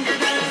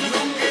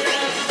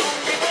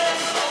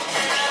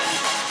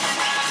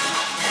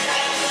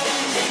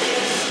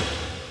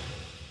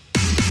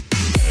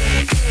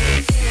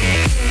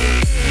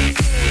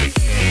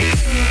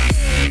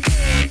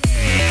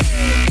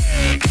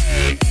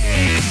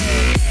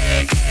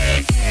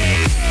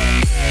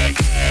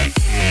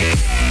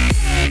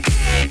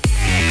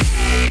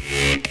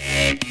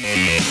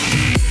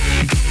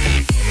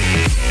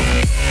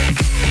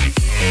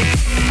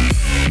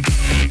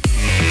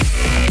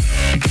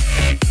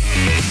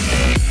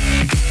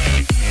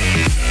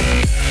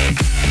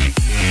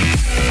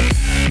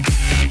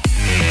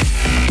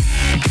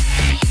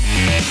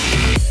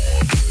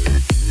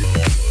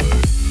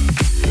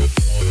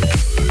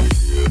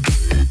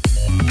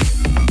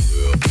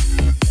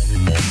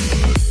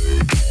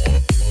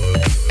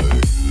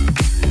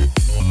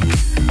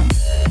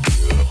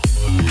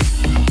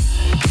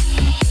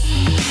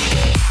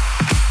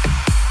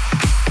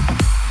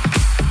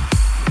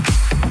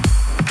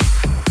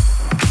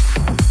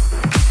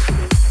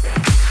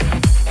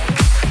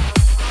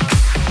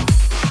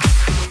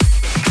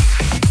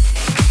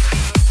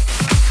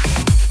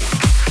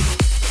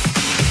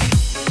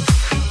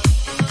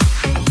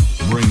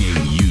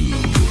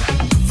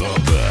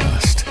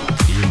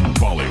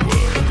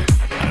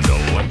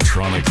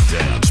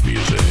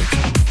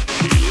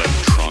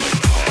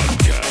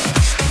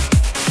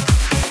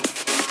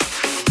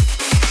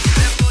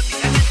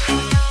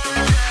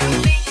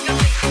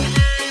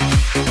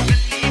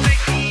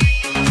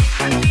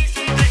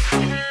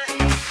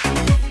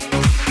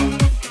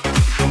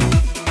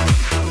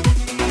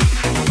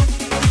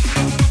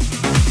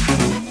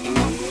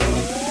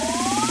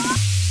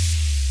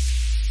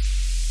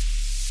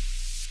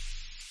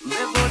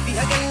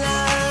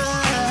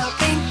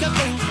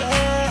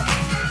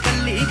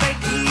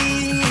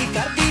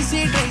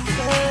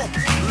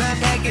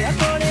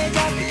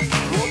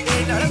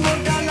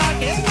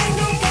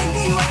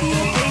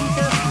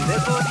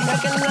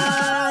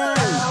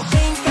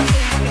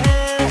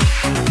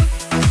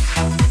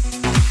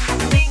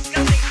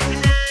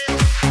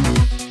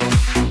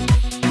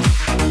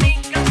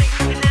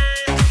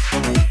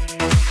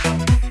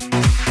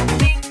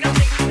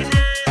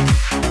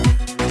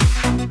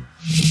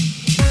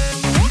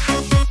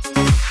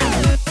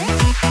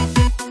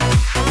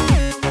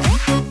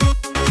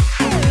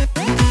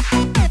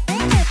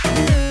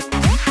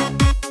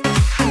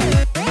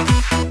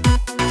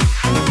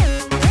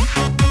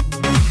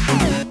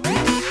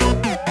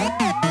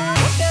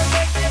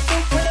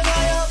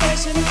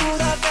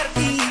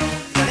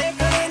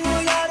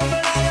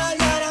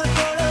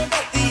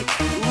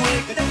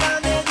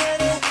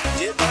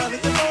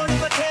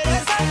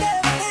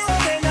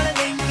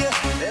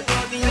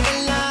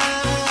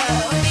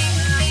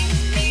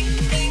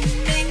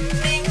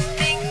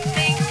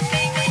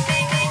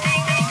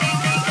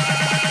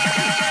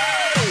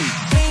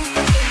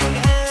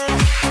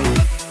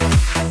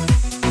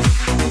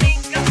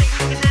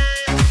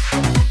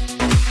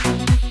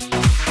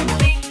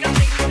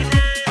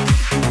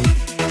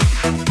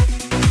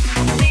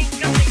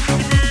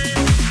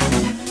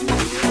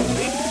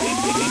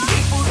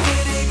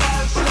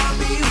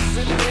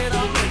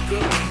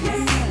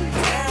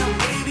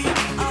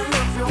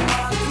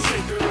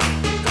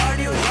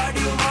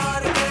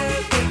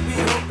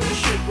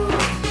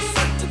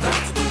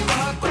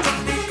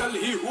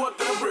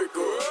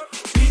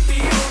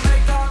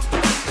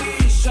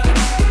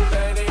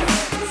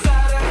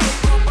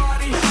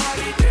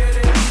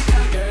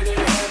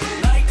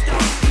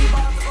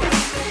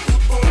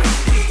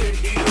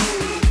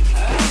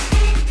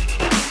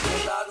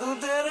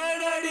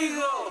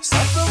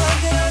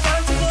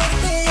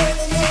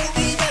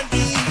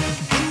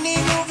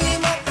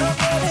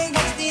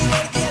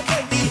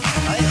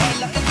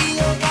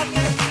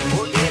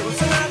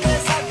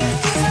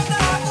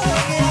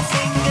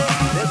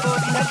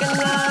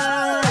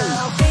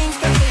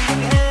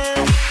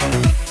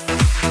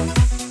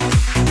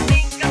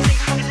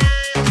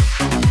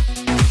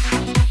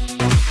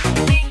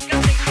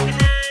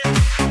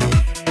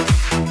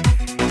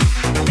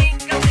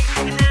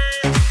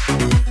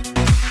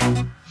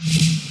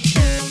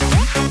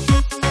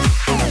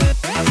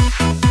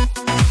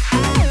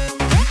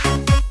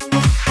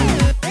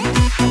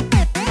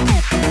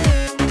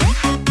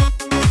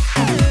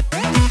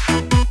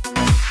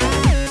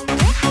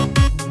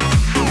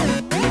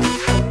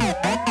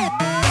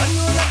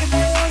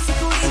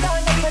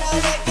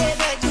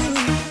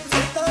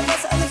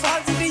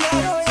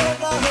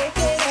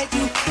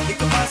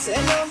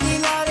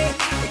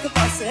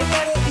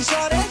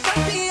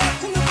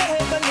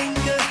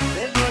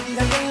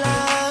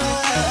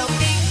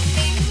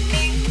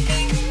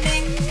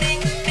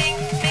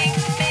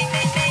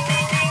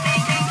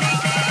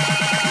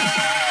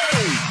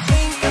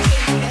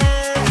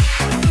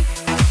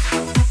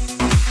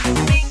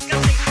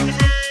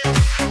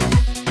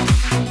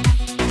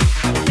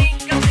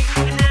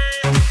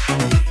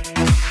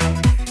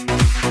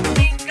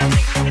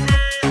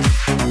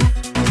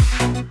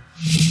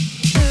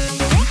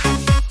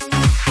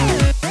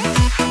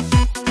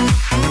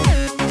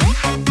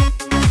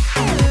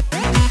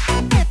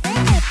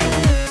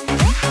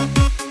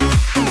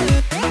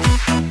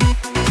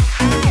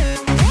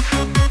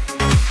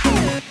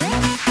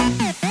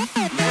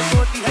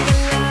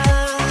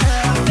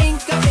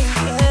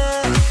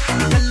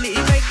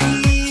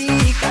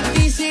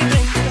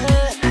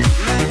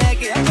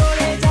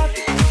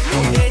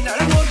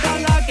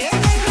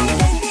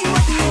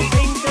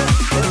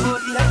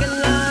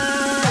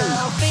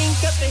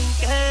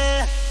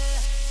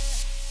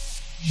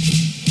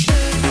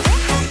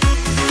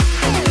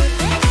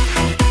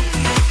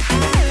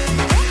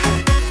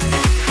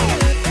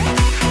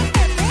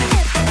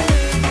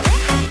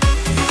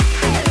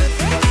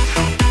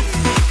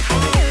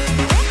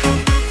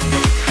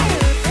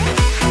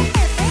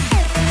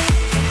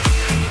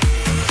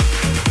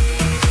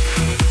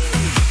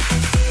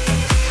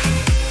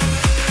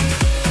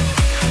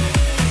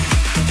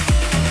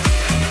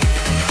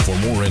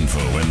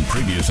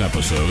previous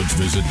episodes,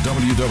 visit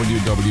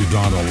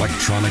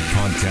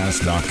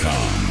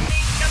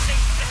www.electronicpodcast.com.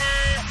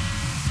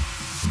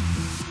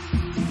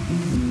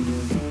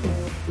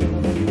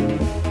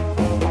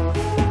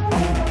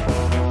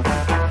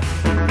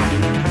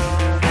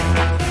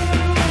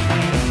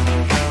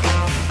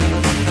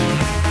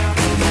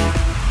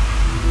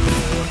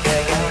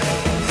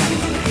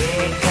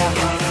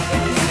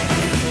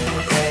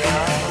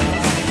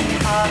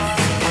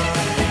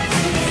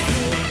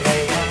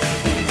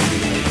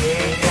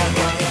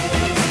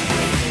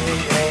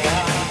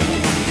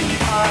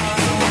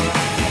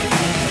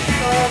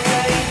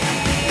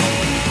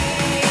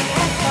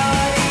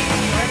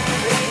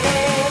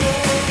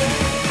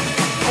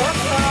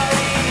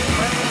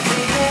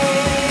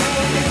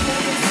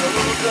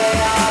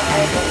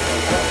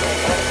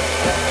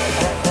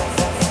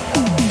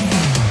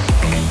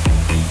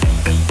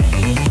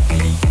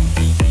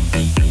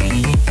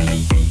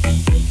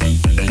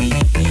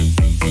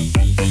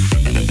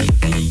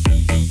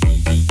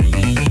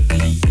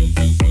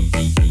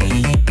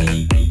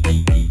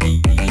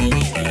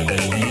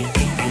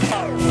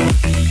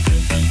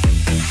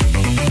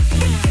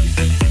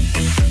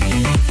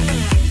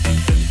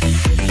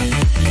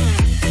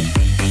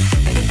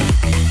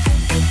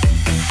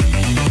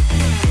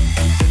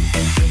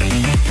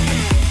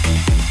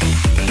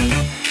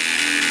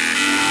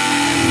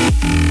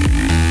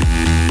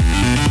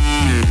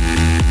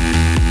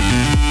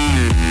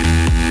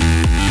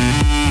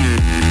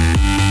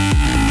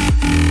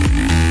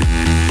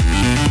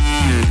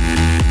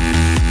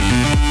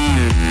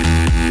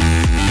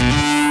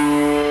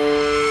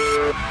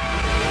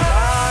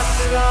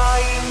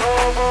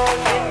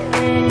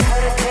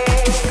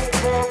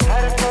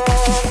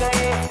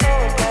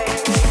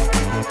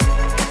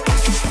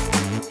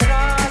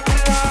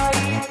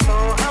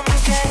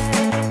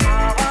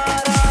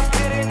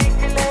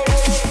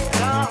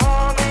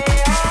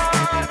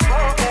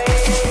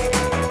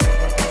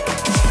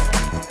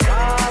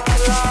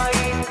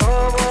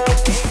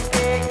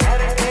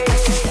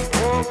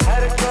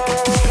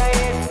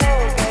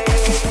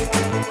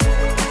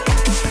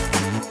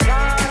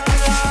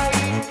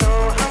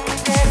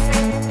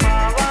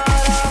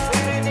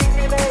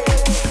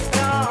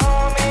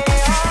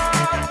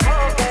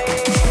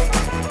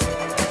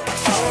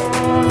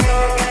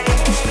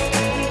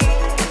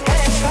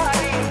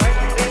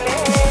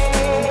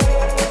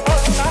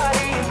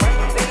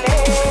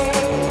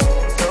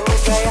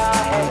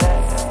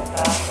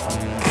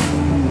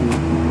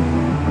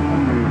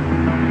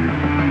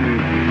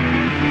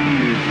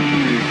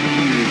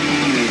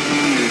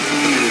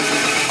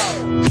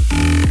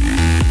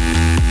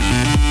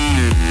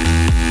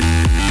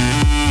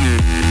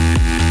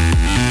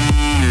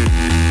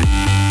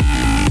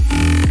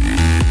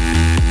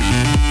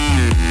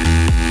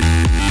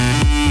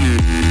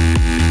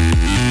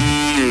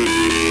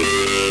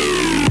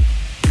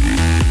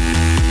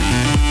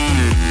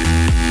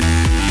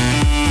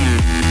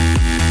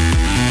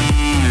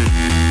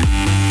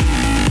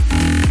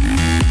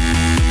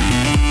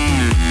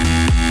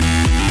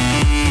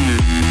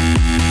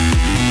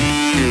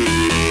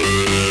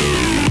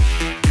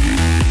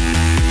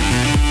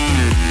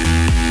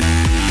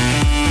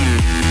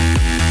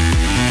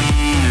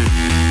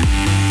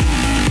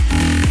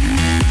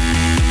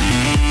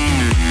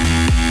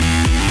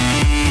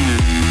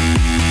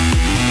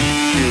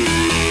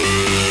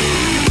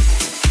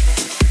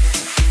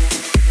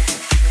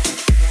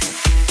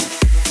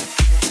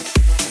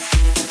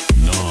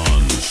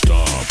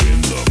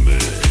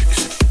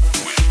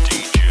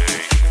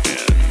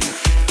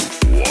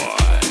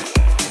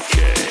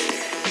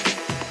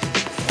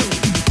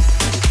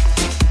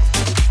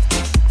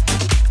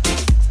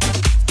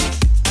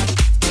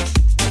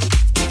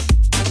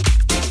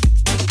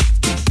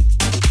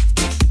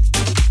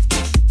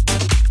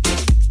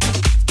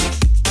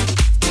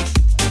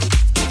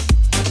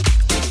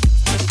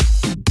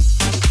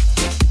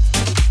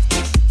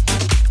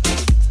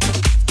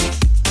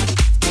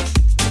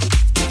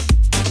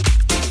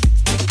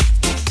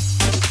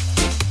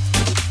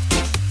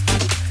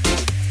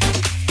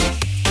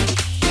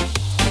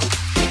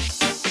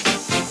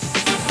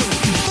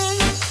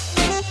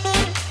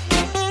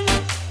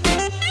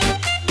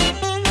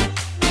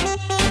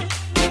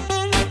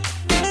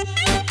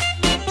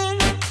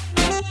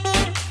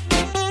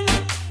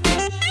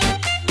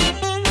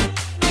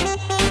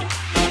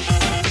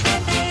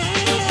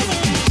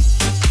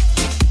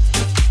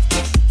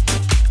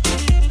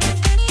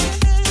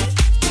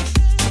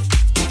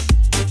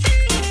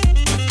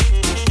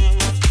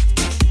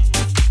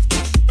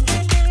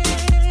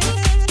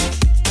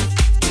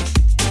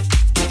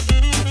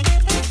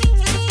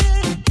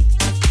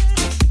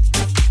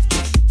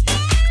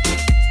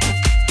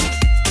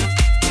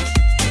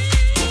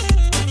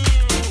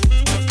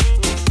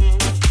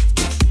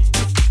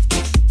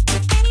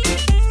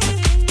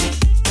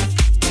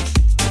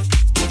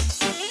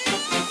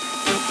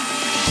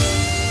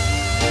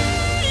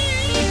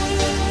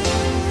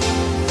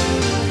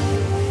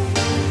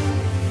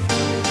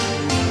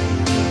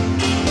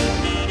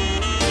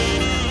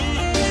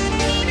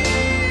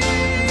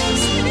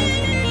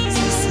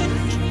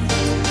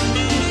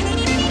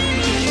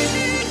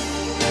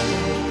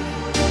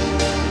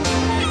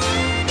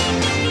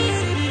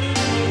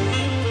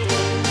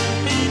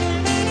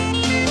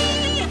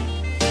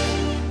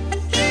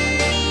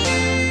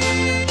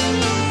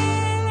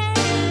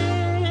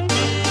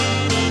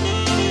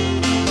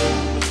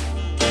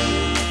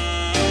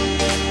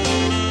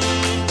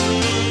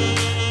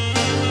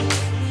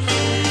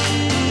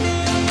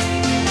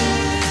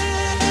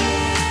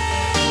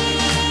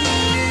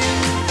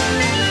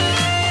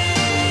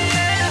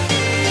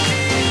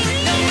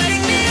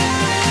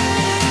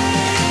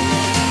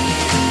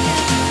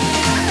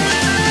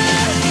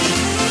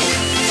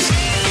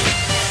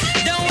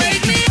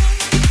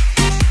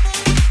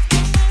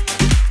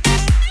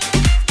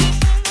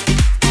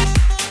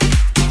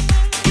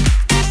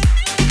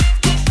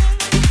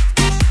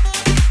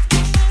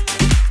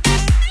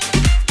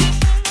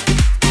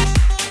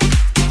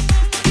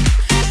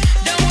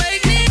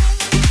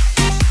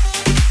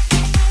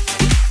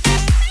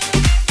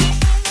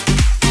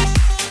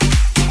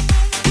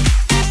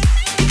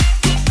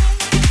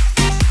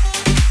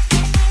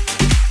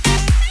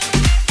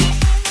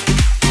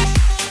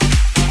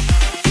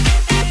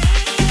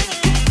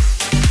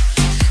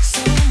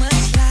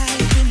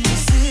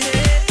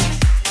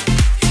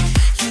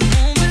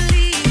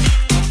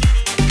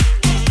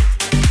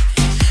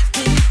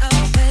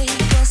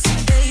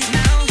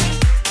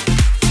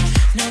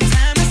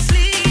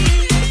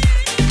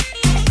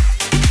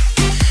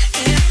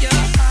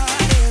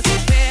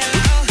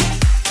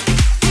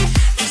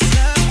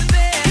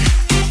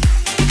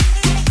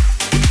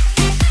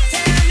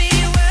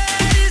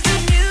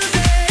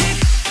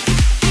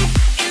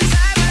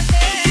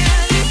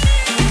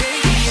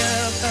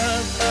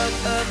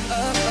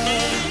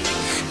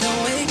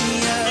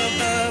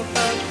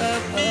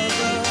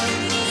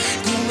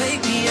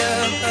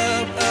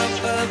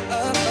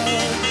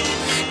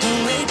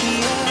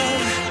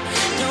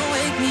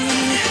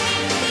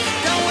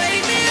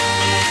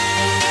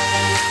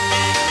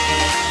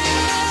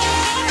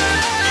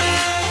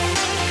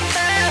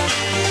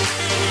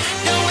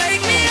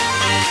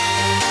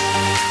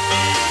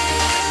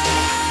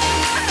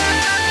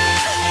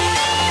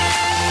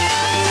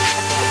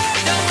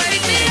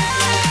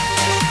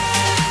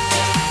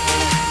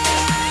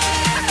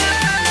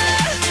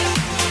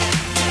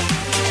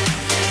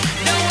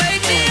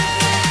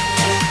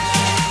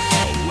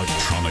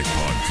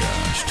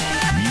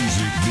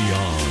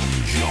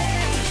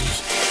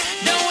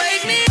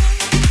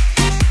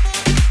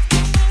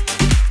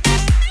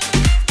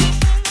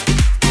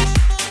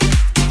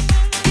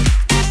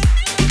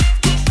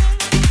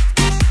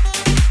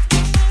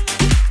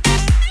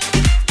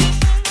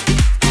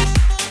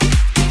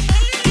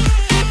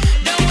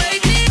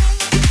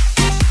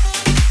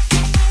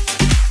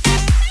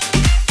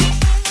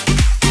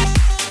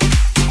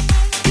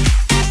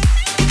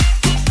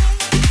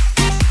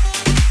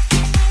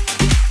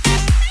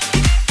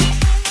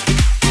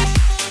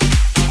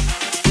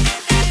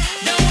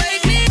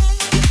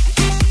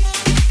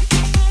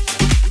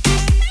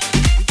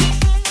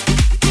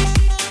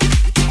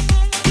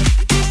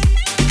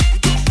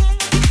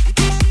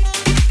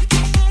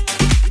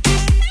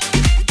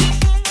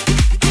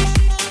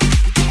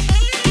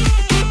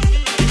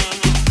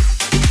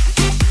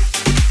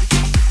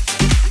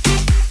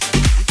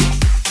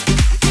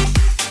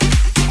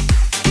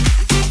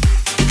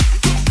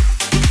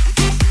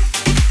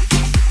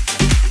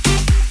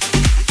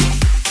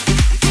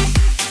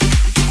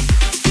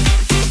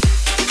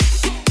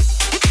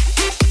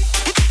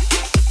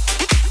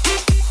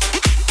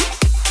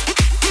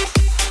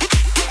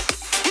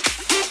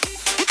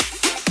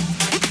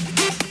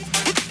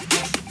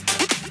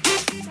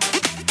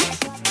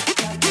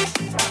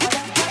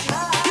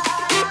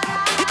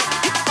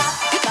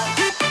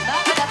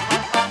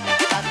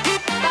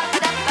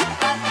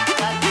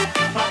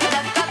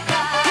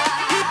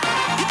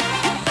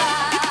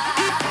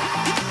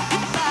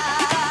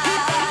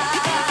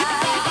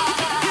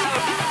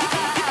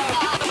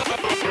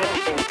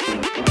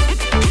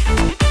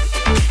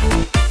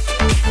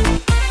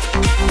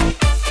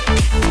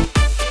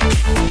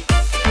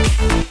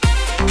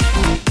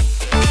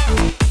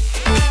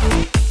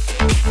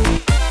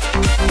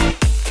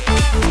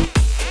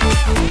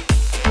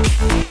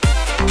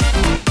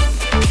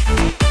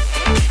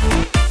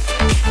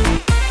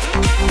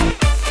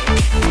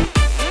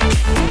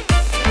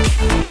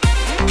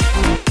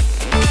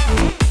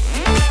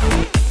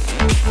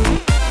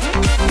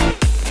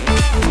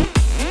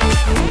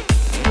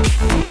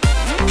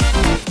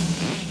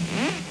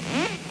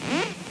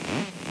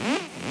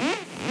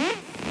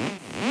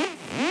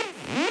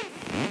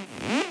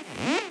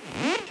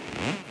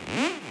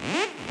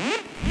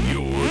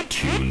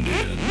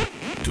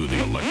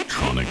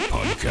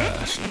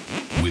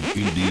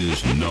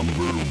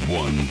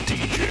 one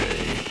DJ,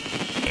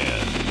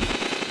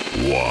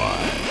 NYK.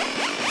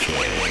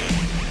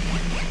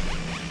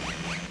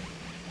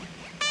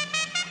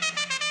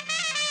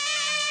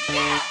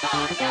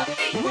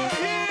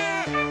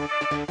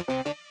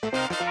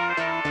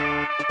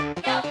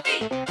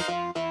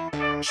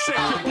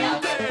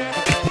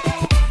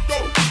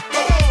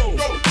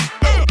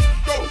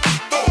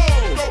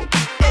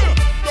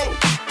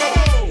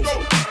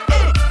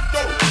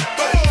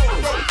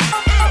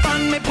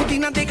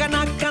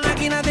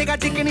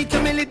 चिकनी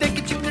चमेली देख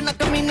चिकना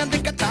कमीना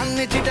देख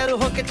चांदने चिटर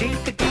होके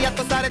चीट किया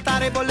तो सारे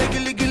तारे बोले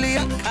गिली गिली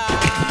अखा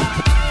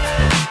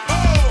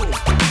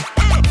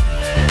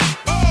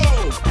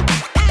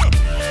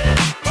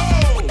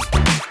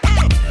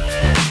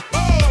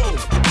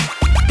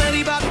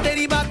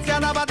तेरी बात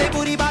ज्यादा बातें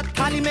बुरी बात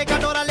थाली में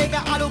कटोरा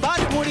लेकर आलू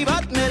भात मूड़ी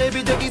भात मेरे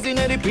भी जो किसी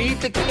ने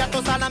रिपीट किया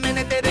तो साला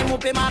मैंने तेरे मुंह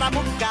पे मारा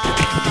मुक्का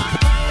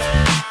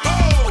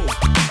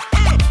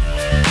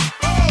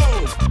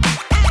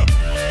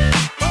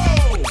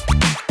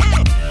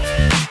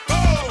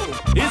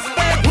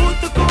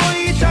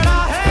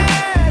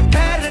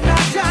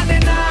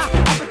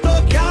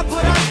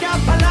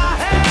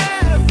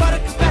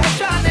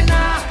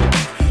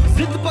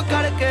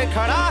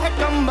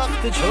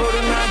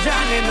छोड़ना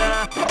जाने ना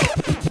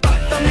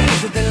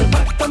बदतमीज दिल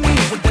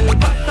बदतमीज दिल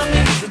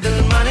बदतमीज दिल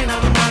माने ना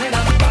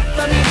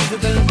बदतमीज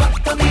दिल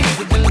बदतमीज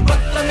दिल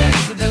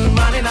बदतमीज दिल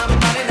माने ना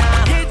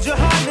ये जो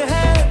हाल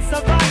है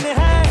सवाल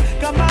है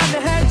कमाल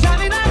है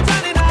जाने ना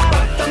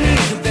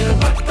बदतमीज दिल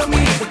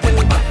बदतमीज दिल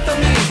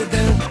बदतमीज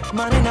दिल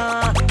माने ना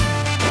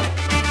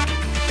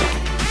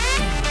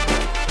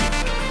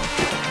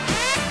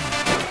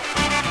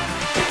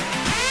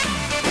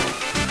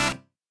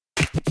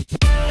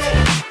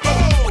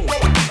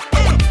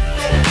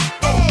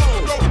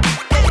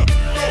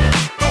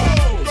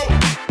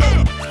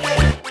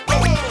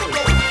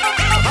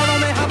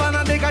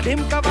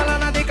ढिमका वाला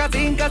ना देखा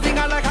सीन का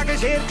सिंगाला खा के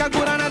शेर का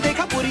गुरा ना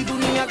देखा पूरी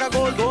दुनिया का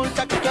गोल गोल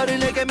चक्कर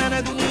लेके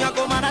मैंने दुनिया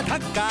को मारा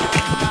धक्का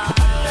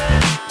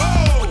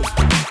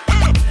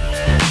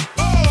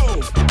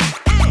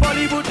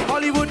Bollywood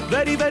Hollywood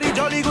very very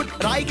jolly good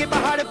राय के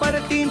पहाड़ पर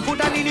 3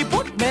 फुटा लीली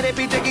फुट मेरे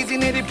पीछे किसी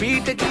ने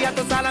रिपीट किया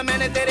तो साला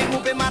मैंने तेरे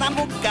मुंह पे मारा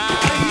मुक्का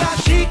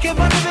याशी के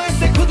बनवे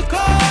से खुद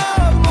को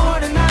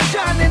मोड़ना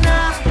जानना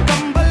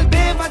कंबल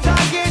बेवजह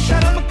ये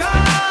शर्म का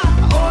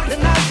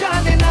ओढ़ना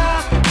जानना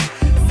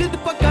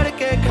पकड़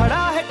के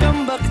खड़ा है कम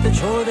वक्त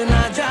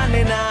छोड़ना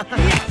जाने ना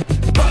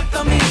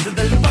बदतमीज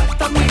दिल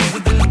बदतमीज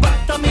दिल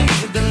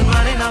बदतमीज दिल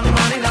माने ना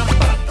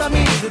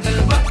बदतमीज दिल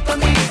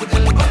बदतमीज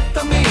दिल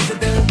बदतमीज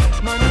दिल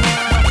माने ना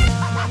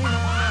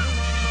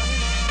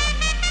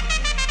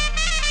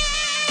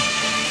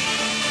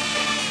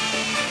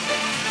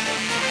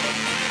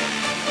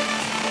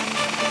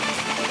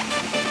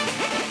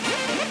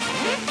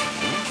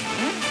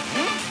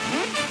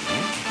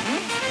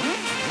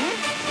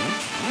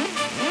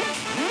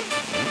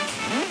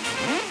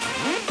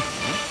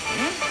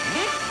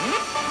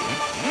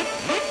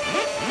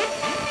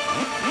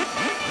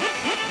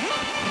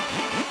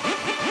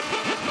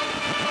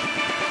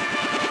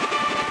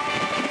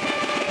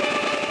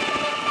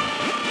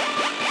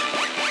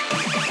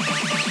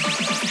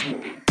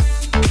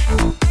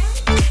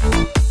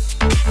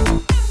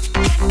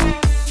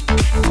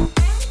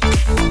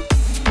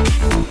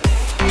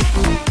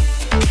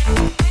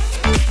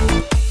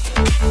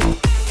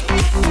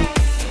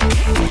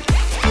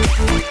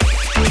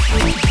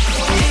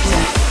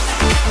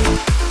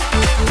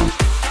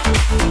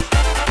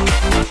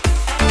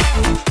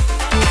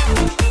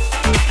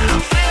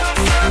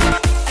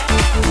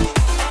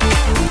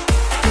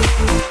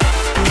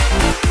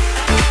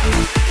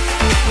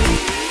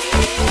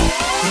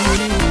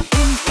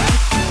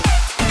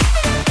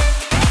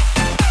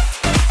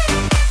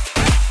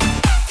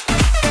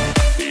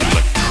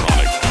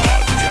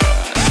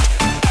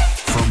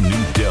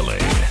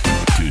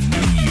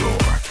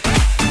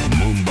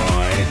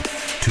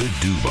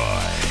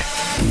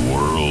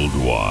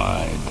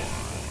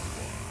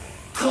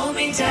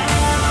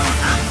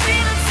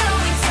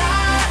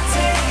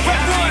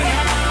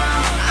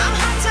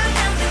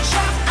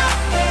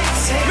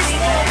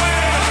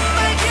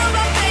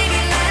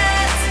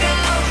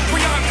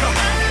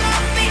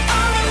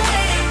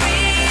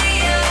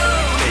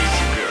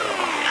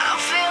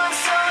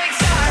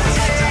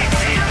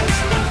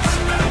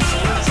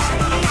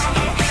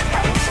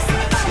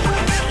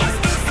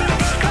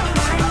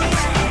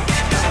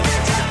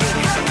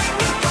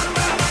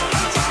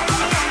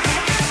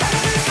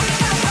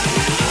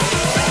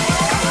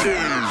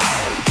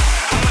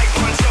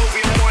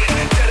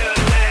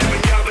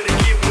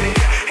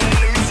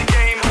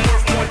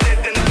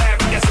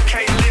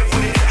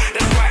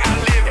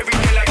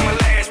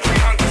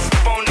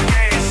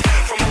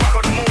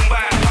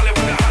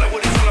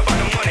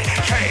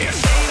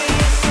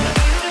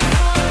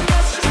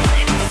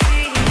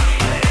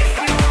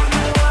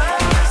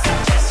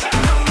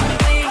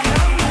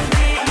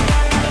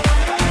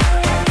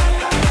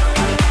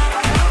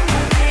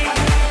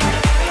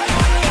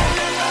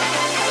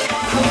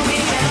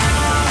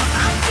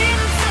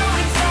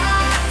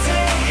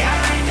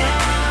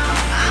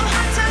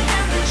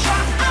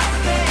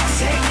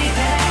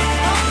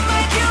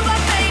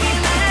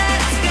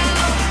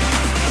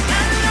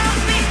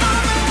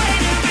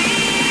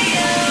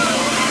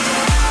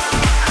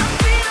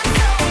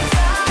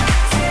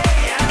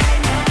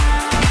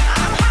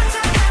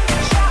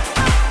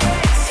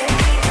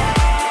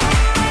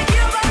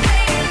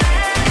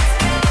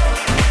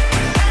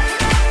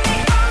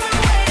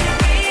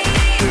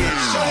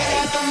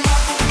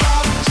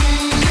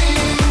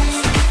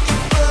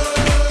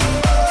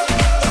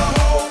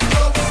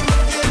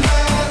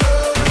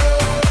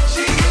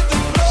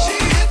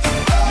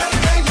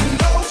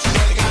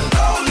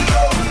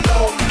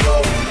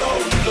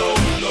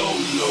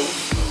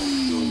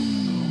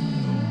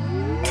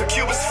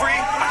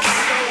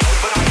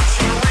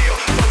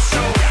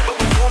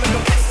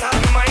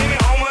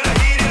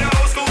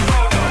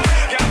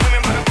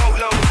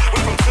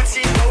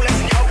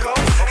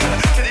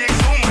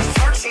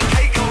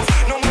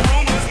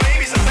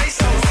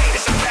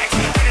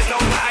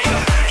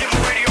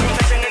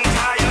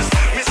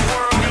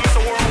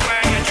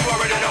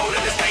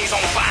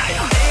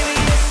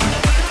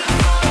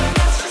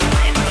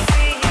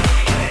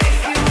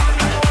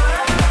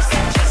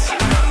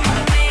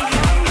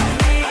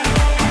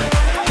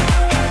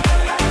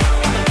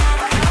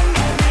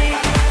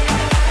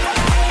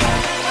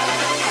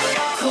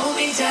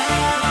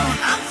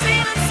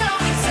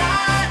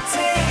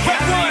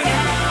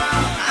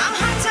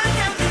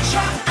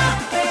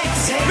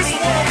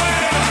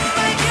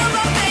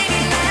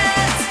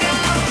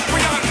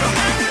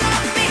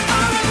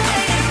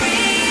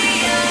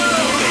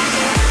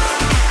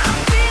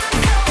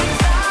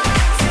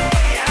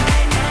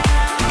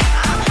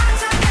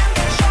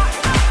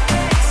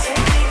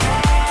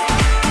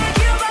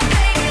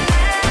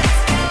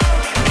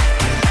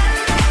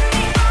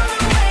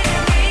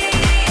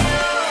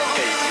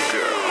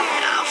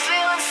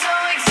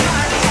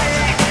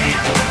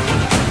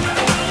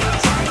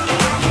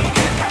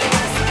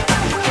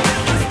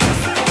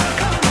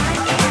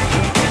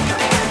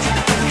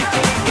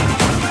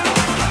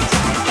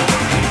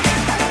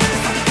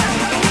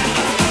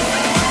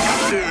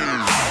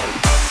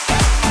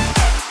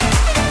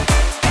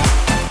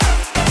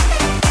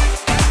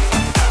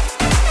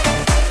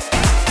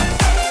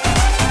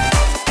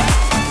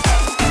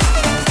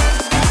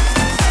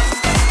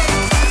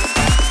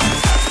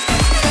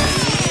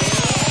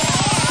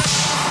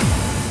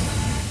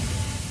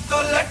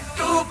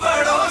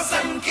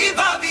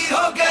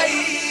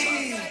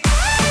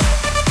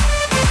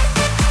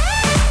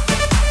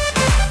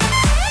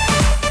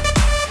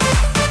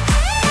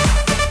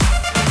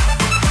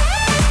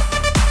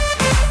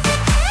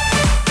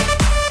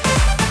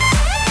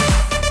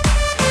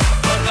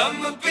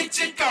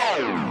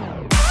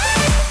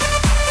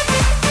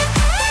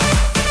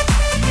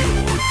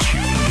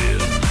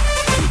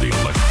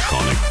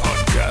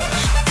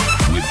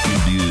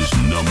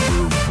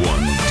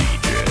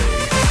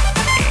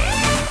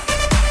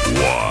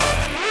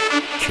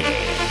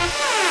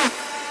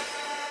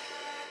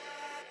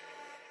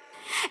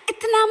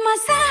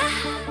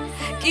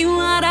नशा क्यों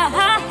आ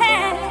रहा है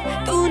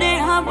तूने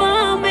हवा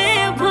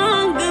में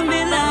भांग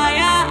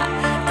मिलाया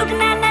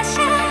दुगना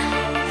नशा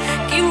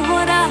क्यों हो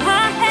रहा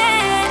है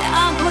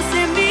आंखों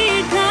से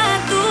मीठा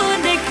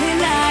तूने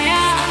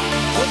खिलाया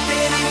वो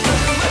तेरी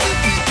गुलमत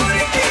की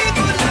कुर्ती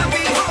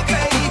गुलाबी हो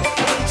गई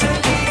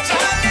चली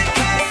चाल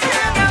कैसे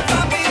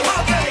नकाबी हो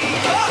गई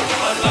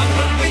पलंग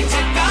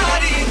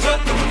पिचकारी जो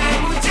तूने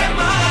मुझे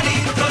मारी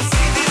तो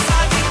सीधी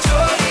सादी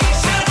चोरी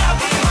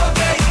शराबी हो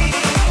गई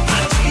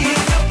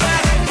अजीब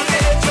पहन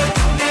के जो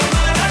तूने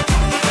मारा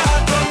ठुमका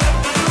तो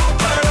लड्डू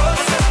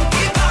पड़ोसन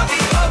की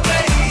भाभी हो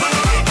गई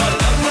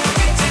पलंग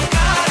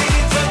पिचकारी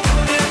जो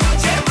तूने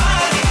मुझे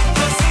मारी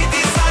तो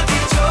सीधी सादी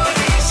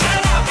चोरी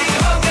शराबी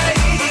हो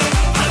गई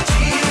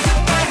अजीब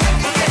पहन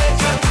के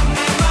जो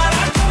तूने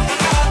मारा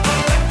ठुमका तो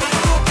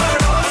लड्डू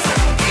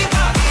पड़ोसन की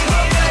भाभी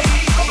हो गई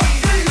What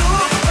the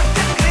look, what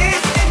the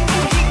grace, तेनू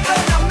ही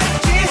करा मैं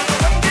chase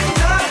What the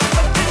love,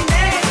 what the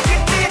name,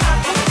 कितने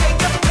हाथों से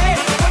गप्पे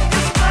What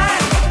the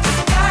smile, what the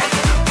sky,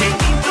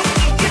 लुटेगी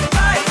लुकी के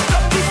vibe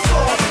कभी सो,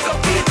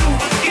 कभी रू,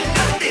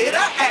 किल्ला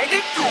तेरा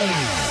attitude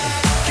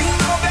क्यों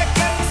रो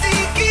वैकेंसी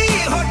की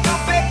होठों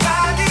पे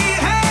काली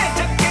है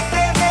जबकि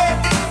तेरे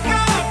दिल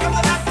का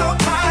कमरा तो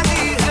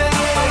खाली है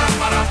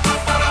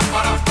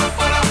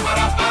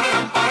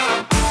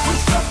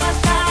मुझको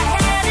पता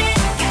है रे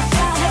क्या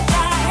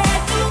चाहता है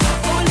तू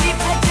बोली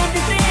भजन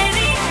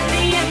तेरी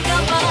नियत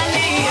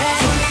कमाली है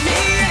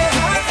ये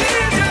हाजिर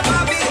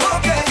जवाबी हो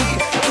गई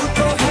तू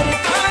तो हर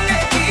ताले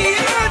की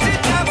आज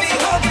चाबी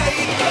हो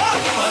गई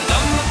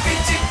पलंग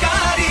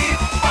पिचकारी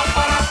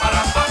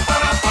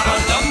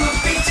पलंग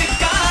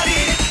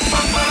पिचकारी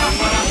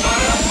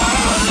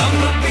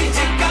पलंग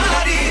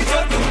पिचकारी जो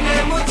तूने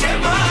मुझे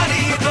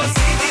मारी तो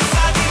सीधी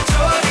सादी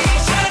चोरी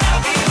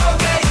शराबी हो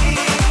गई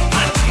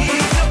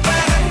अजीब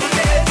पहन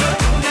के जो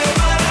तूने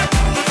मारा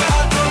ठुमका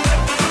तो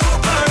लड्डू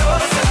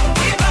पड़ोसन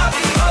की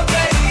भाभी हो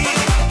गई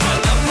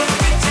पलंग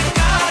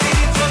पिचकारी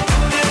जो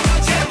तूने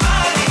मुझे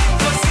मारी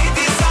तो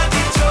सीधी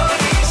सादी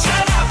चोरी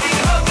शराबी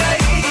हो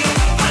गई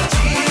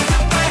अजीब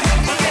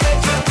पहन के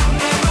जो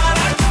तूने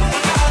मारा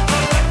ठुमका तो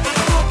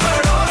लड्डू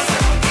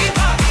पड़ोसन की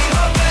भाभी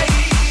हो गई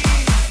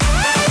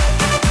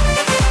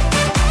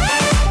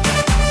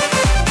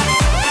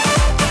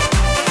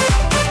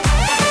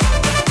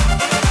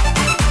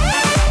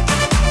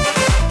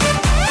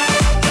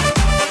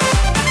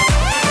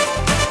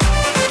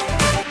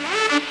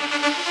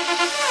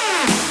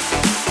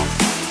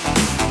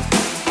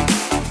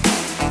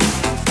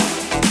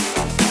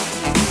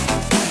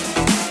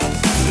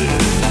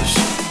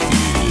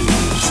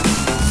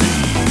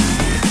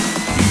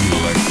This is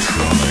the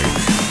Electronic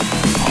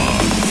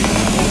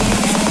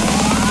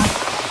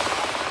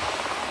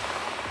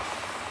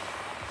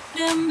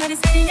number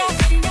सरिया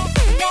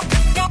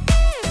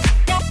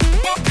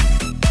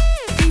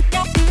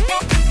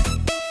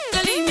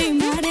गली में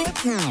मारे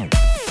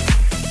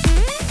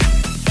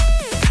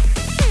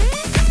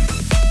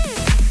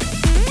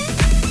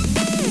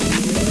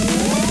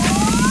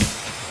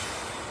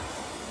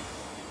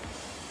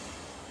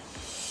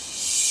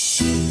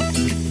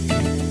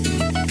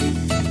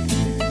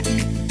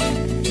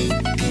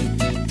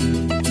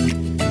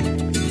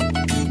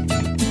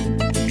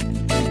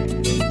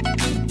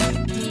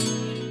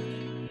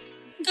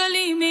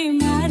गली में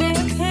मारे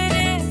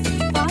फेरे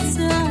पास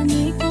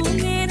आने को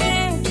मेरे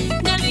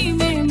गली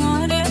में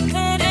मारे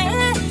फेरे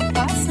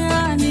पास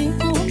आने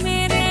को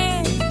मेरे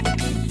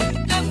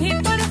कभी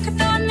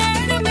परखता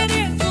नैन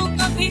मेरे तो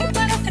कभी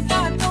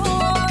परखता तो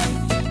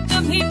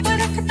कभी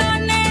परखता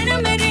नैन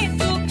मेरे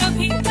तो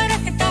कभी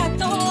परखता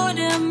तोड़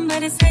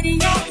अंबर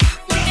सरिया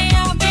मुझे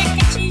आवे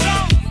कचिया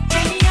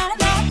कलिया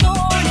ना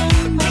तोड़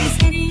अंबर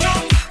सरिया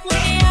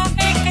मुझे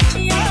आवे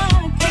कचिया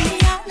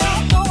कलिया ना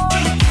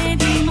तोड़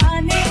तेरी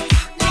माने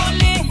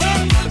बोले है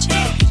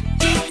मुझे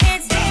तीखे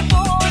से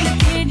बोल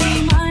तेरी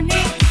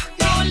माने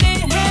बोले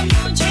है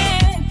मुझे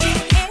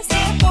तीखे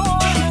से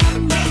बोल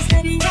अंबर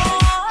सरिया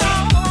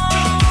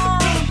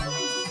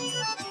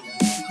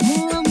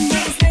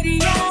अंबर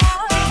सरिया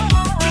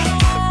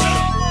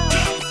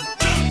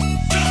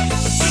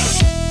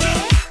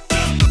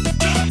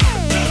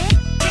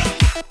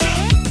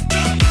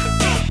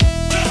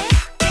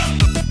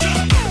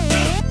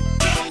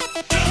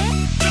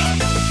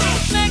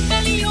मैं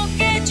कलियों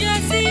के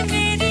जैसी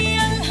मेरी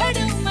अल्हड़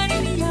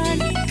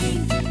मरनियानी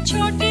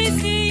छोटी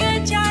सी ये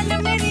जान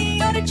मेरी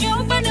और जो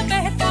बन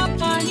बहता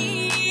पानी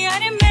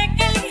अरे मैं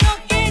कलियों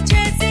के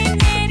जैसी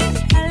मेरी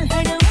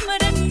अल्हड़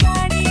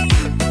मरनियानी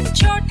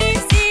छोटी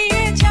सी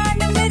ये जान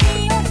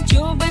मेरी और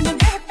जो बन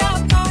बहता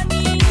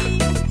पानी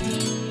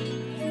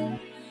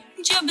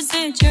जब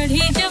से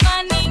चढ़ी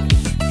जवानी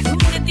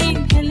ढूंढती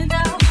दिल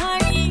दा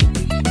हानी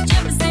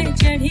जब से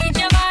चढ़ी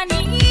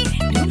जवानी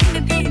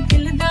ढूंढती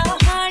दिल दा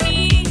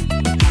हानी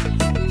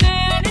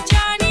मैं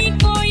अनजानी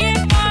को ये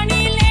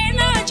पानी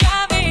लेना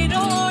जावे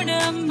रोड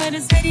अंबर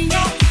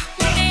सरिया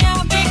मुझे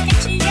आवे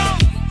कचिया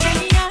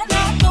कलिया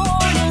ना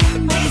तोड़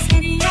अंबर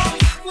सरिया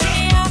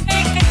मुझे आवे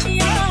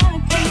कचिया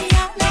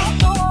कलिया ना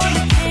तोड़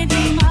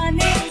तेरी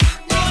माने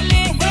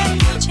बोले है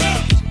मुझे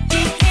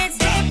तीखे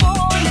से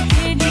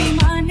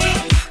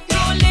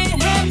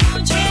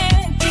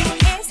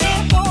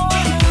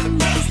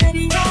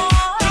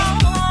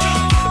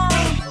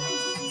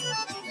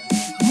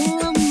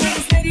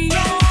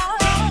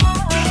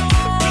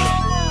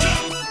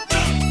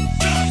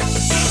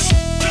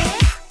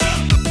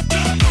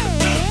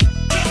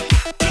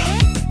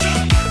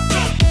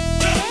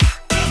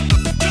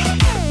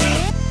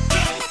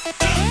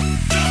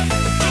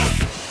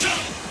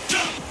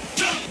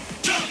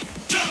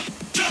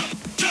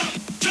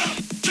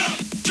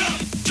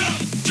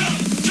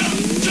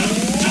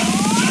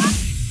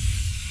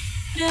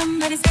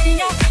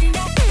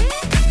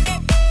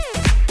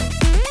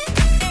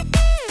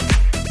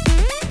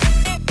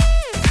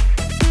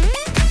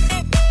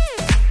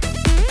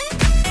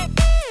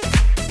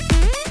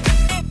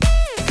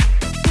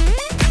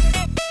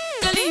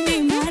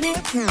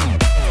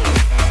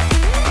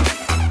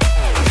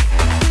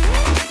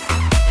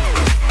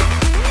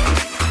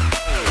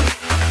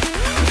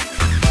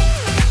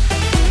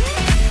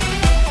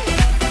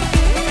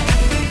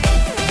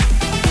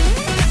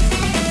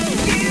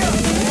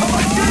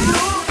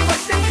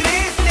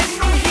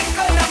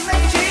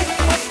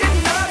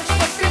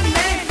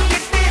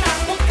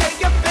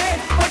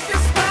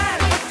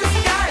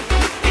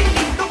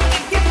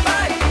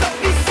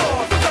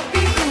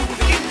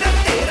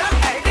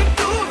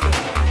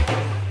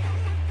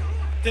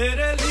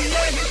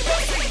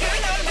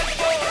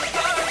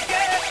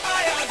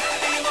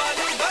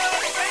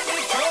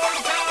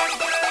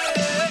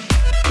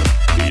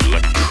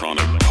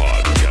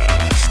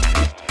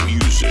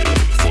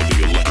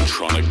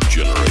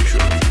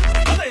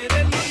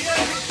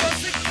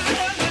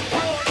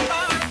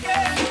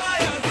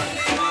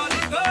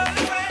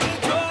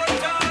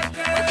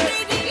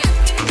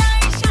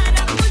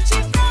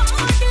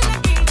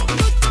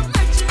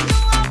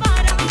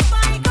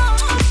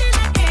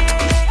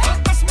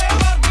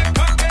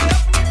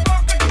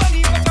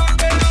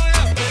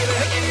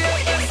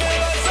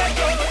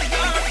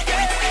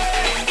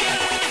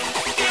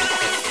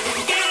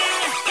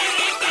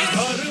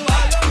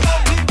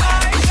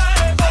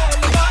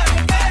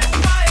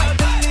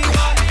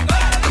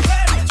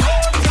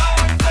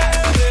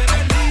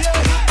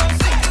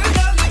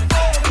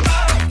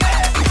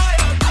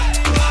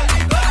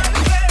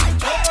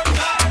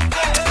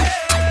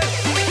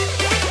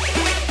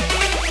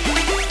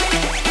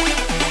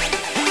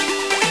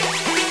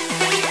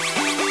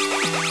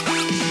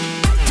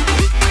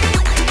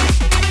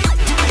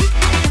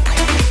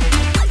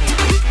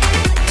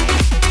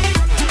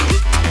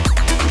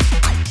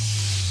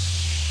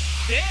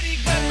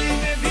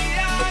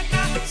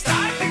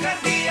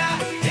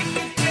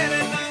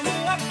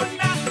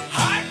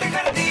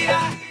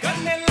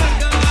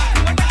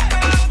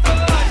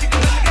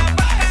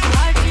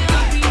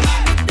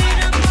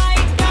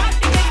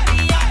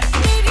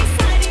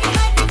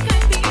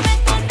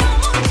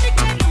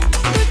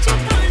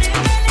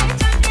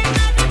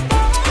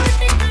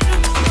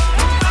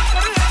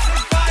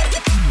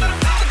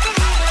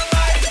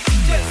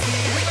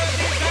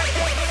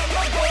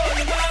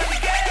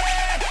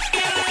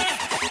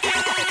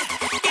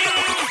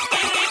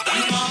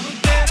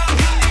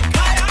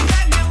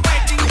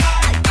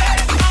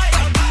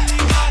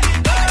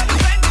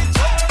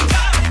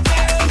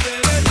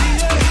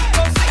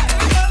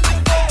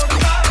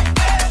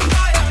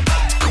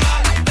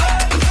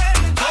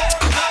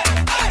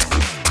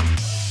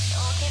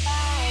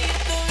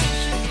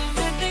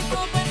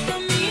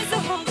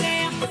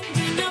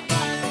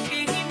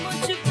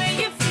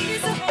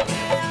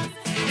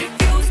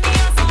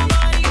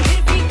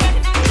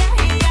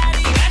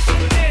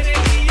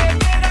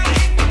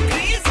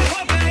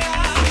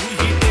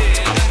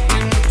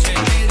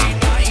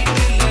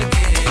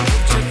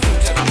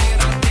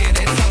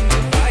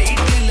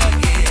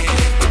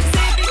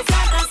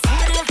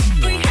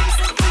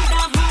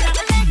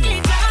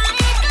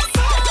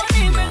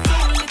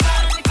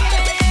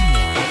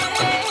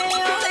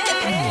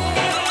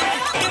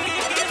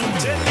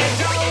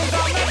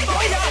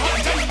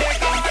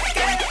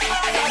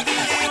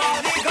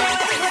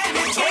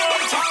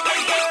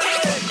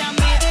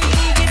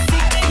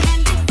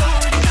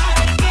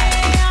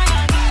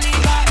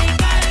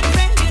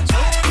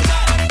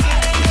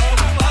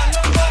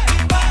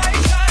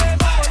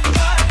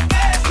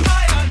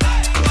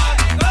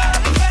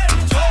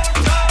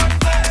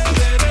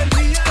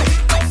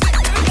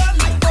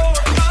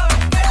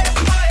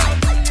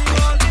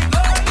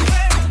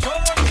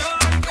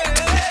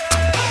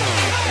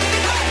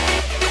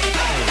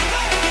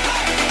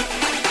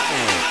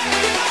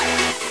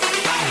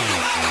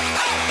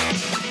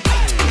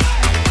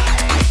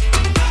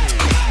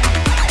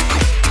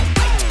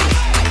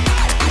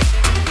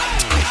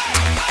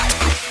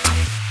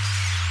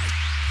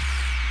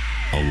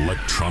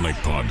Electronic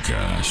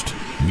Podcast.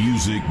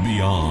 Music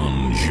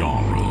beyond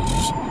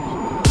genres.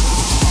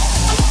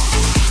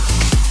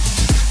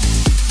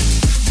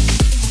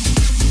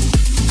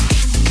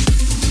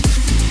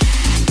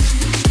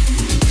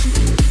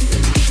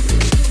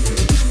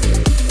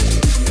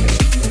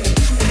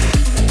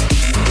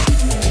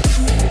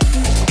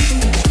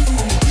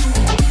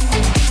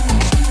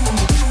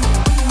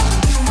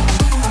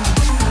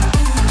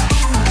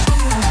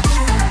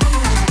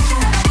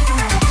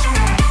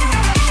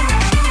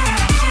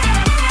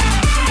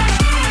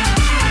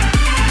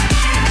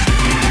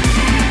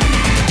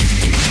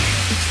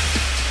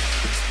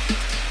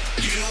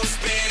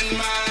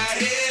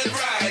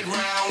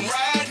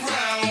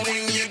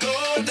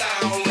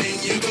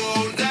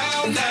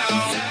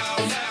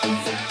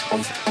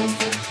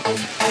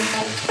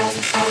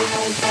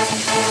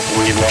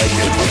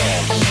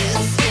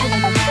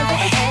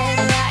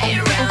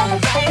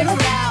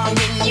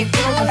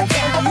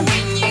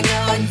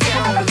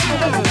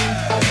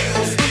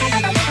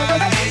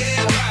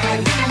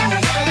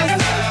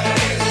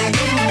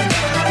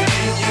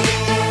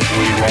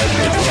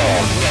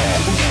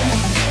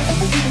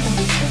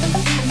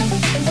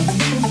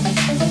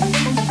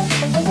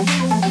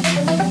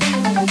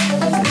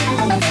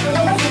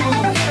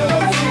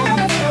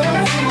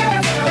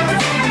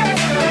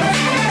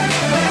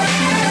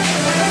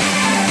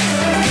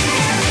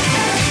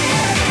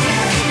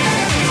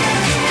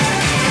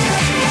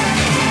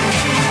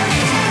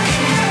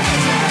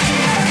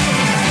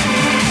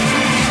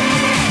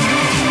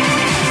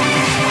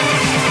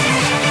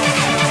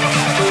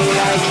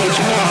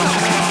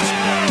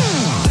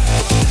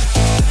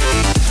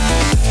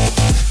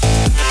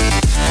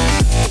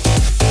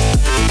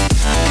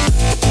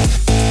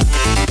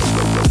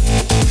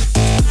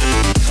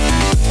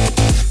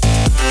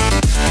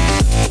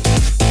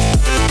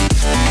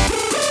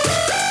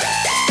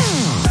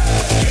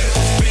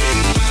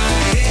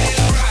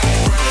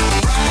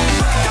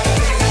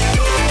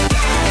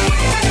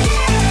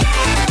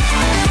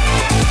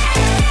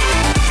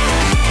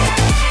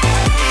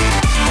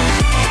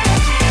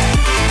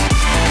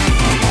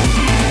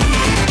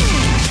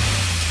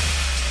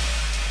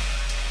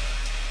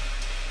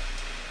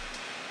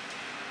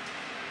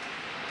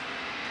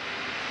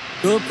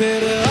 तो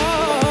फिर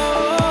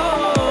आओ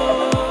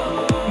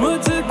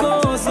मुझको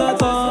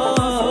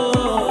सताओ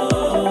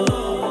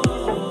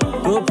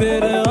तो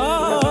फिर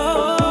आओ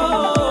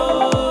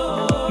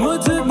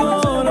मुझको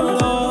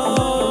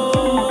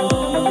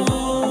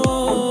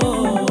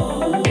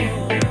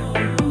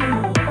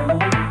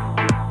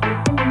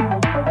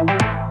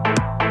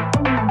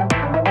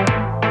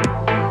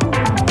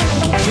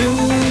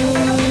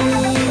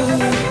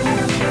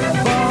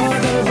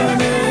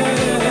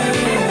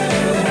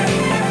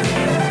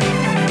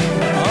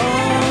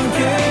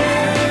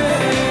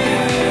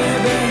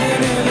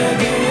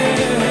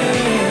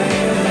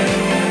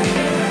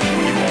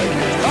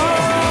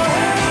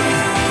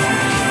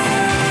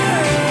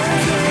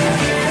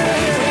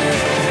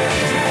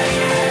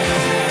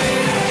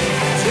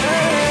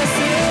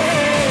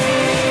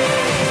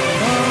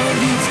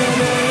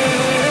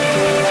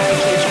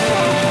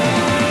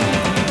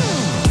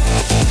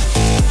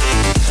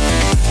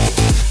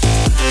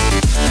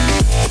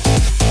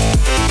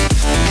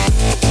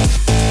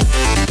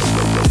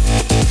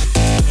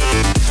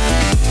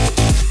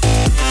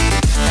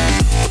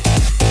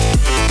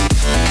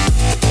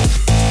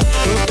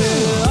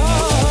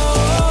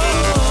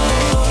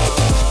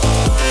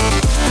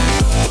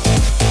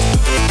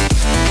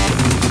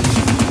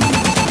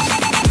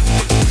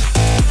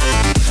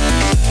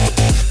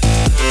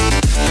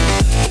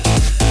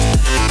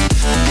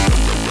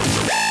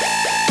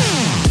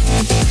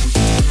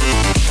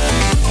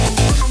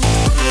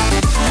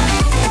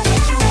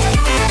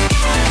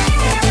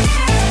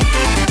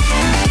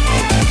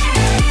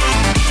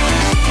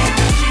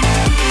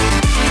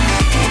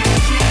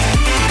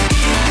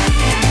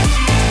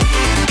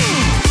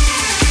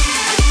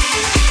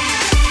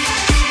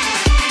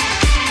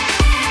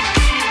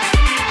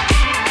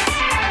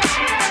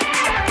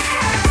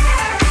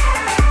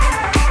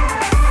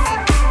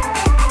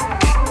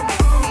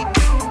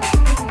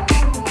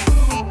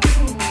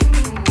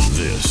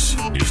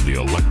the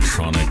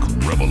electronic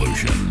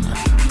revolution.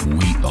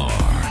 We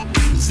are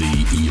the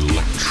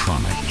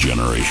electronic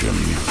generation.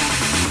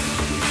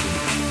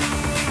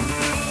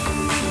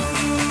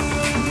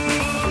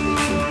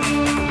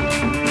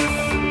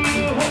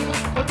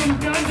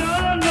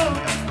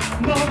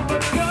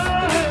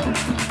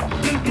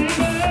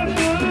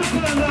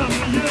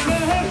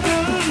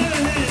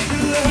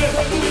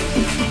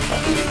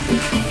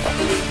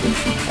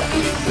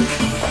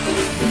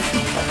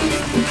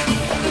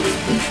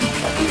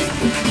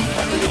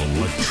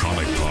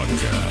 Electronic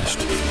podcast,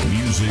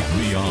 music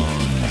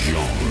beyond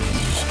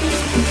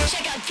genres.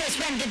 Check out this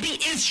when the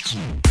beat is.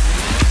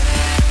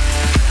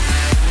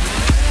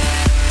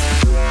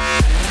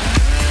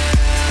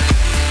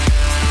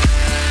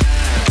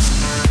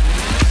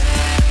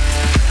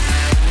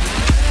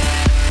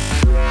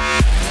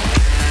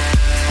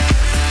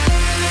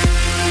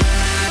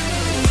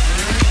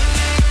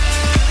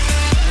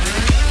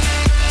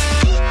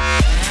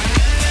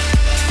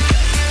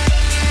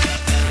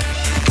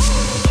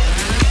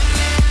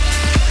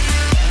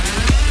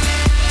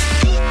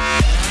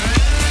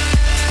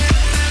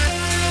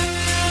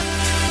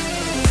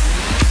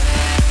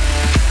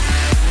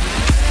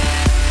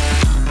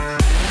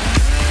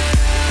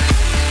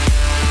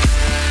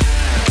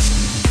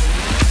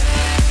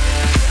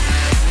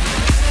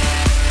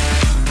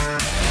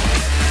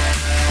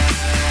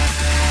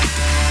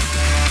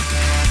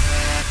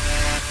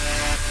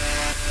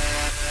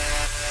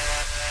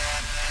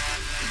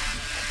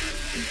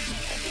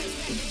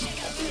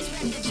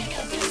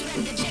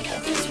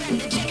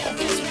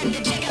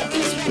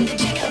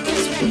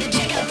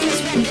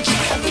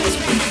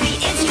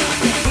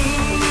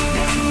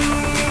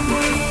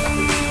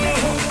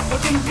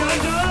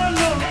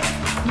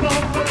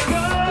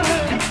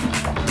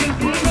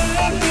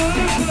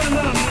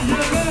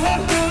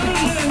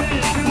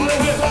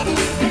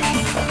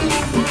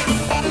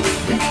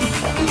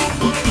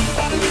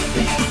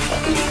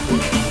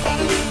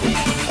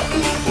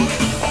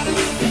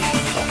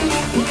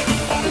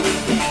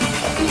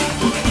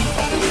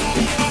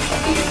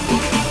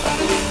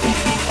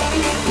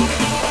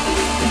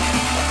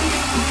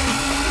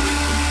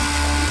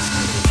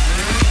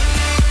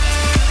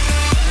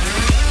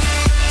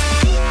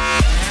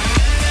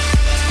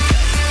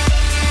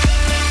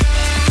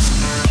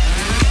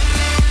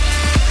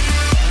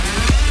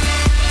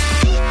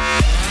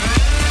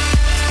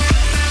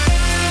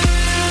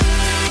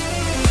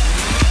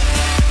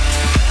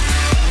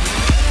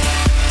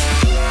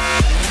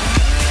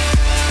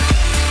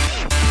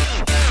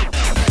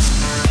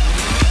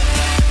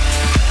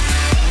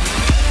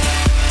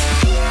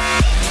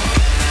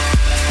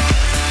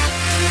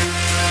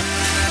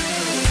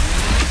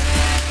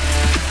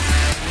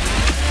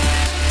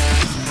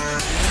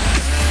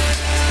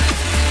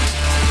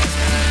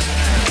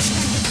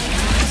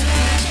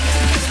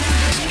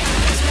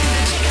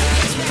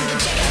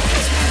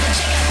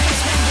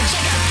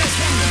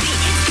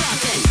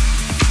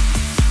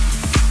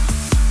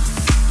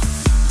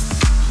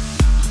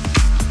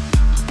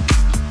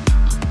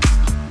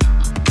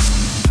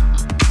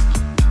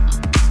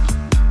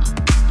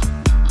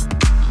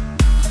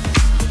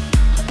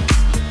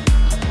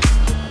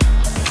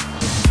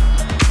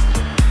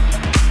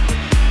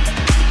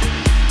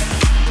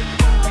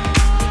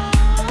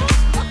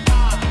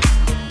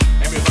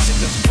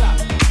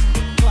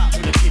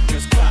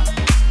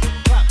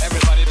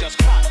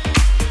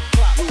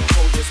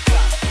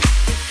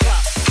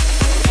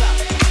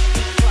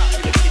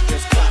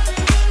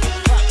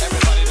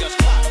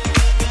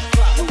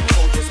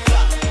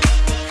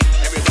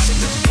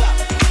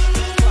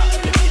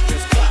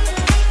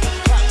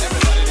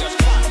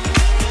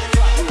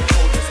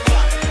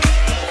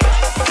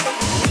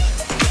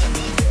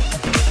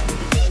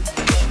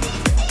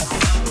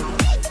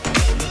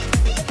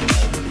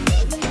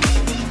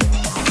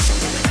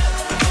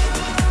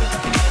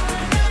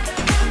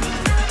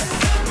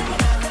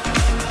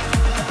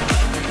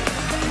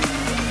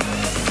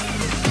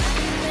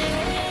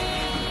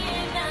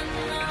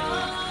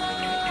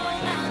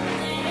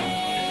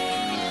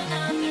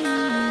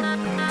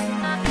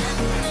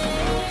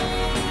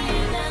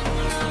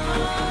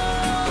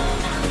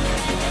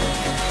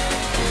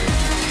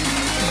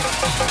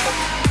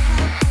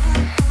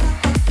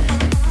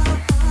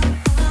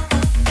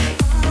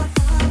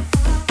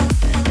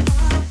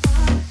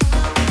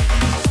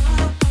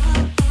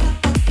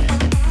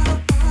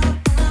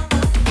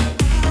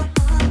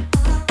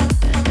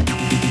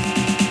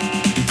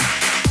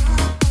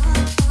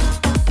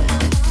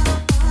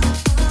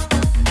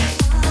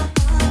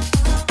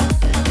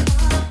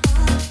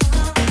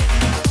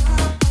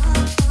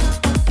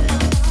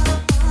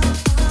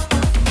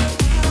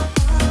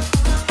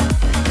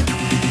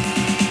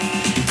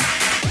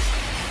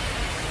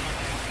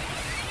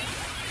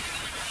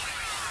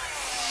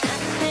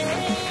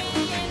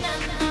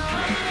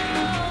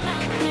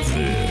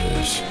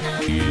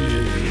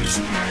 is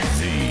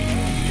the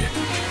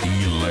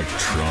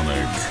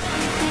Electronyk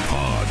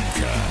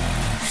Podcast.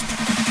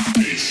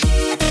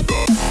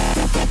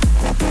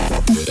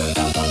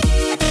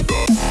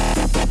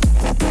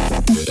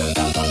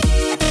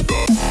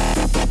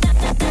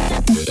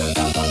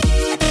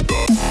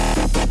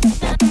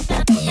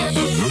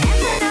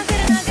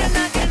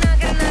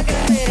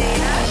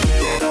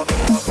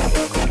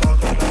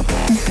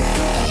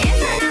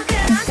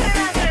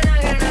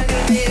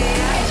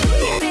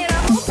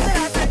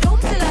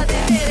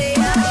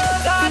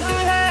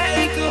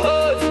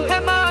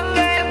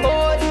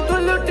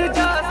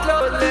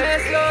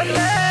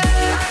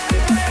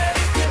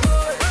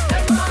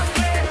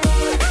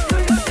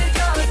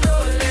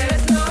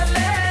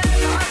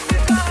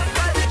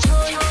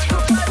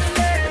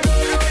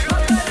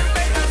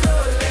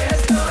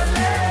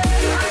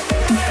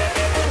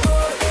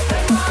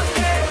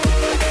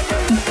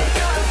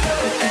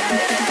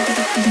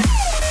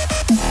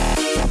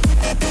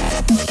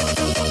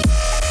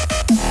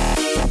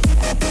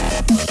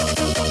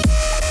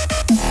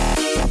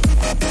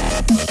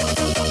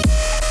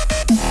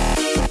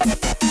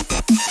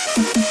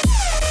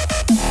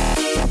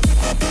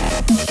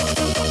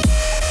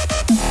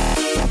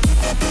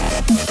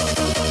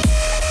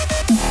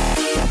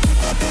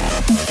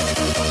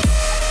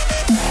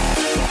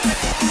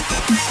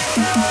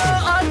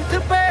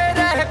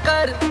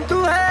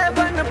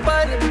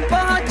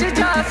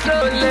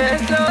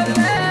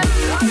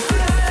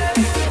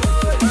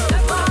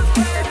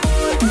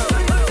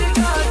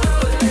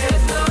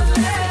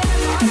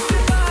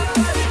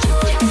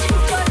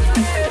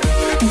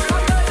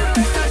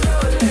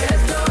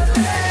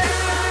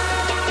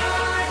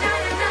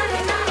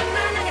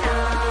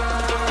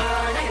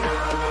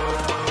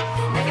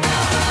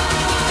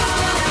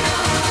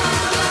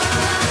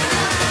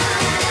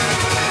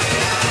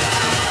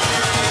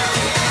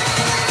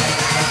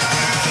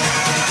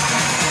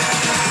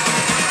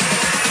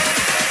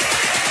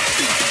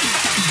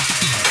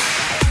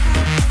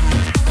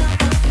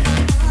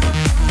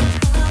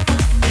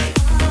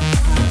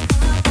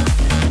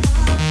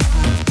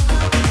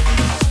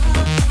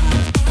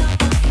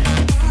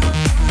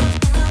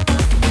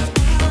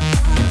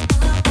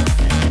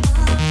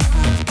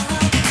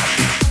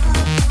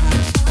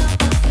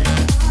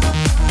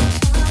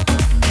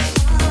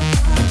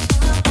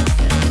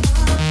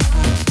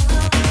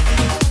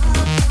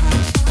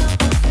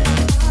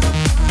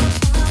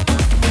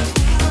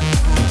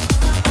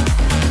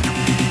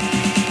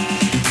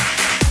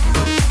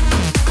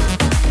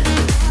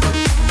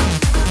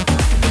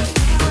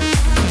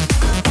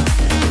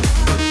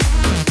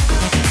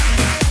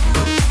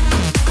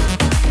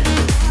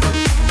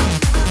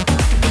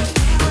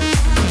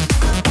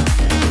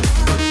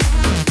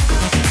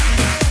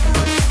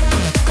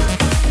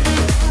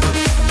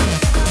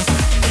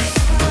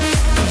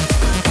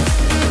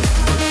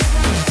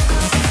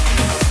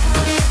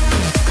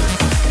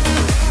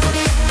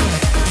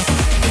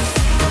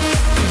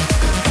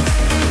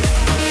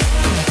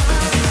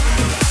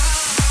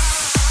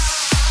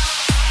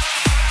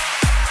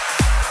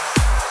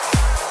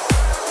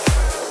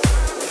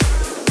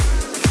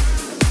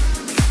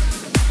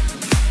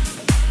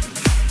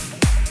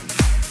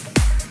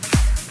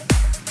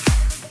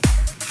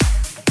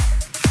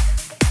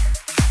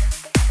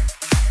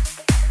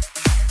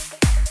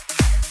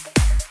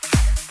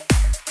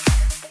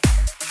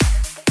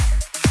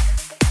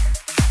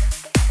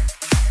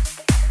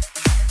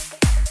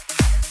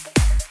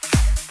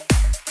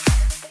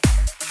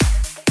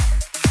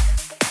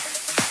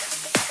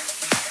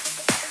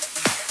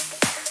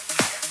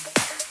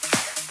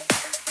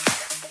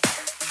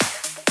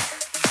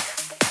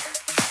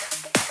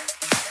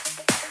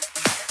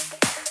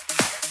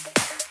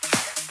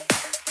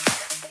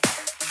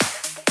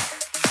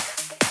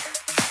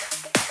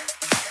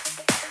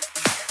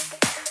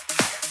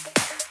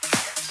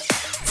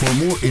 For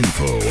more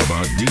info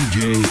about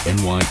DJ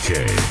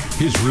NYK,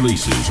 his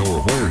releases,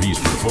 or where he's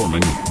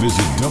performing,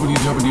 visit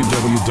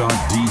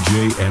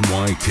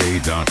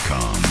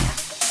www.djnyk.com.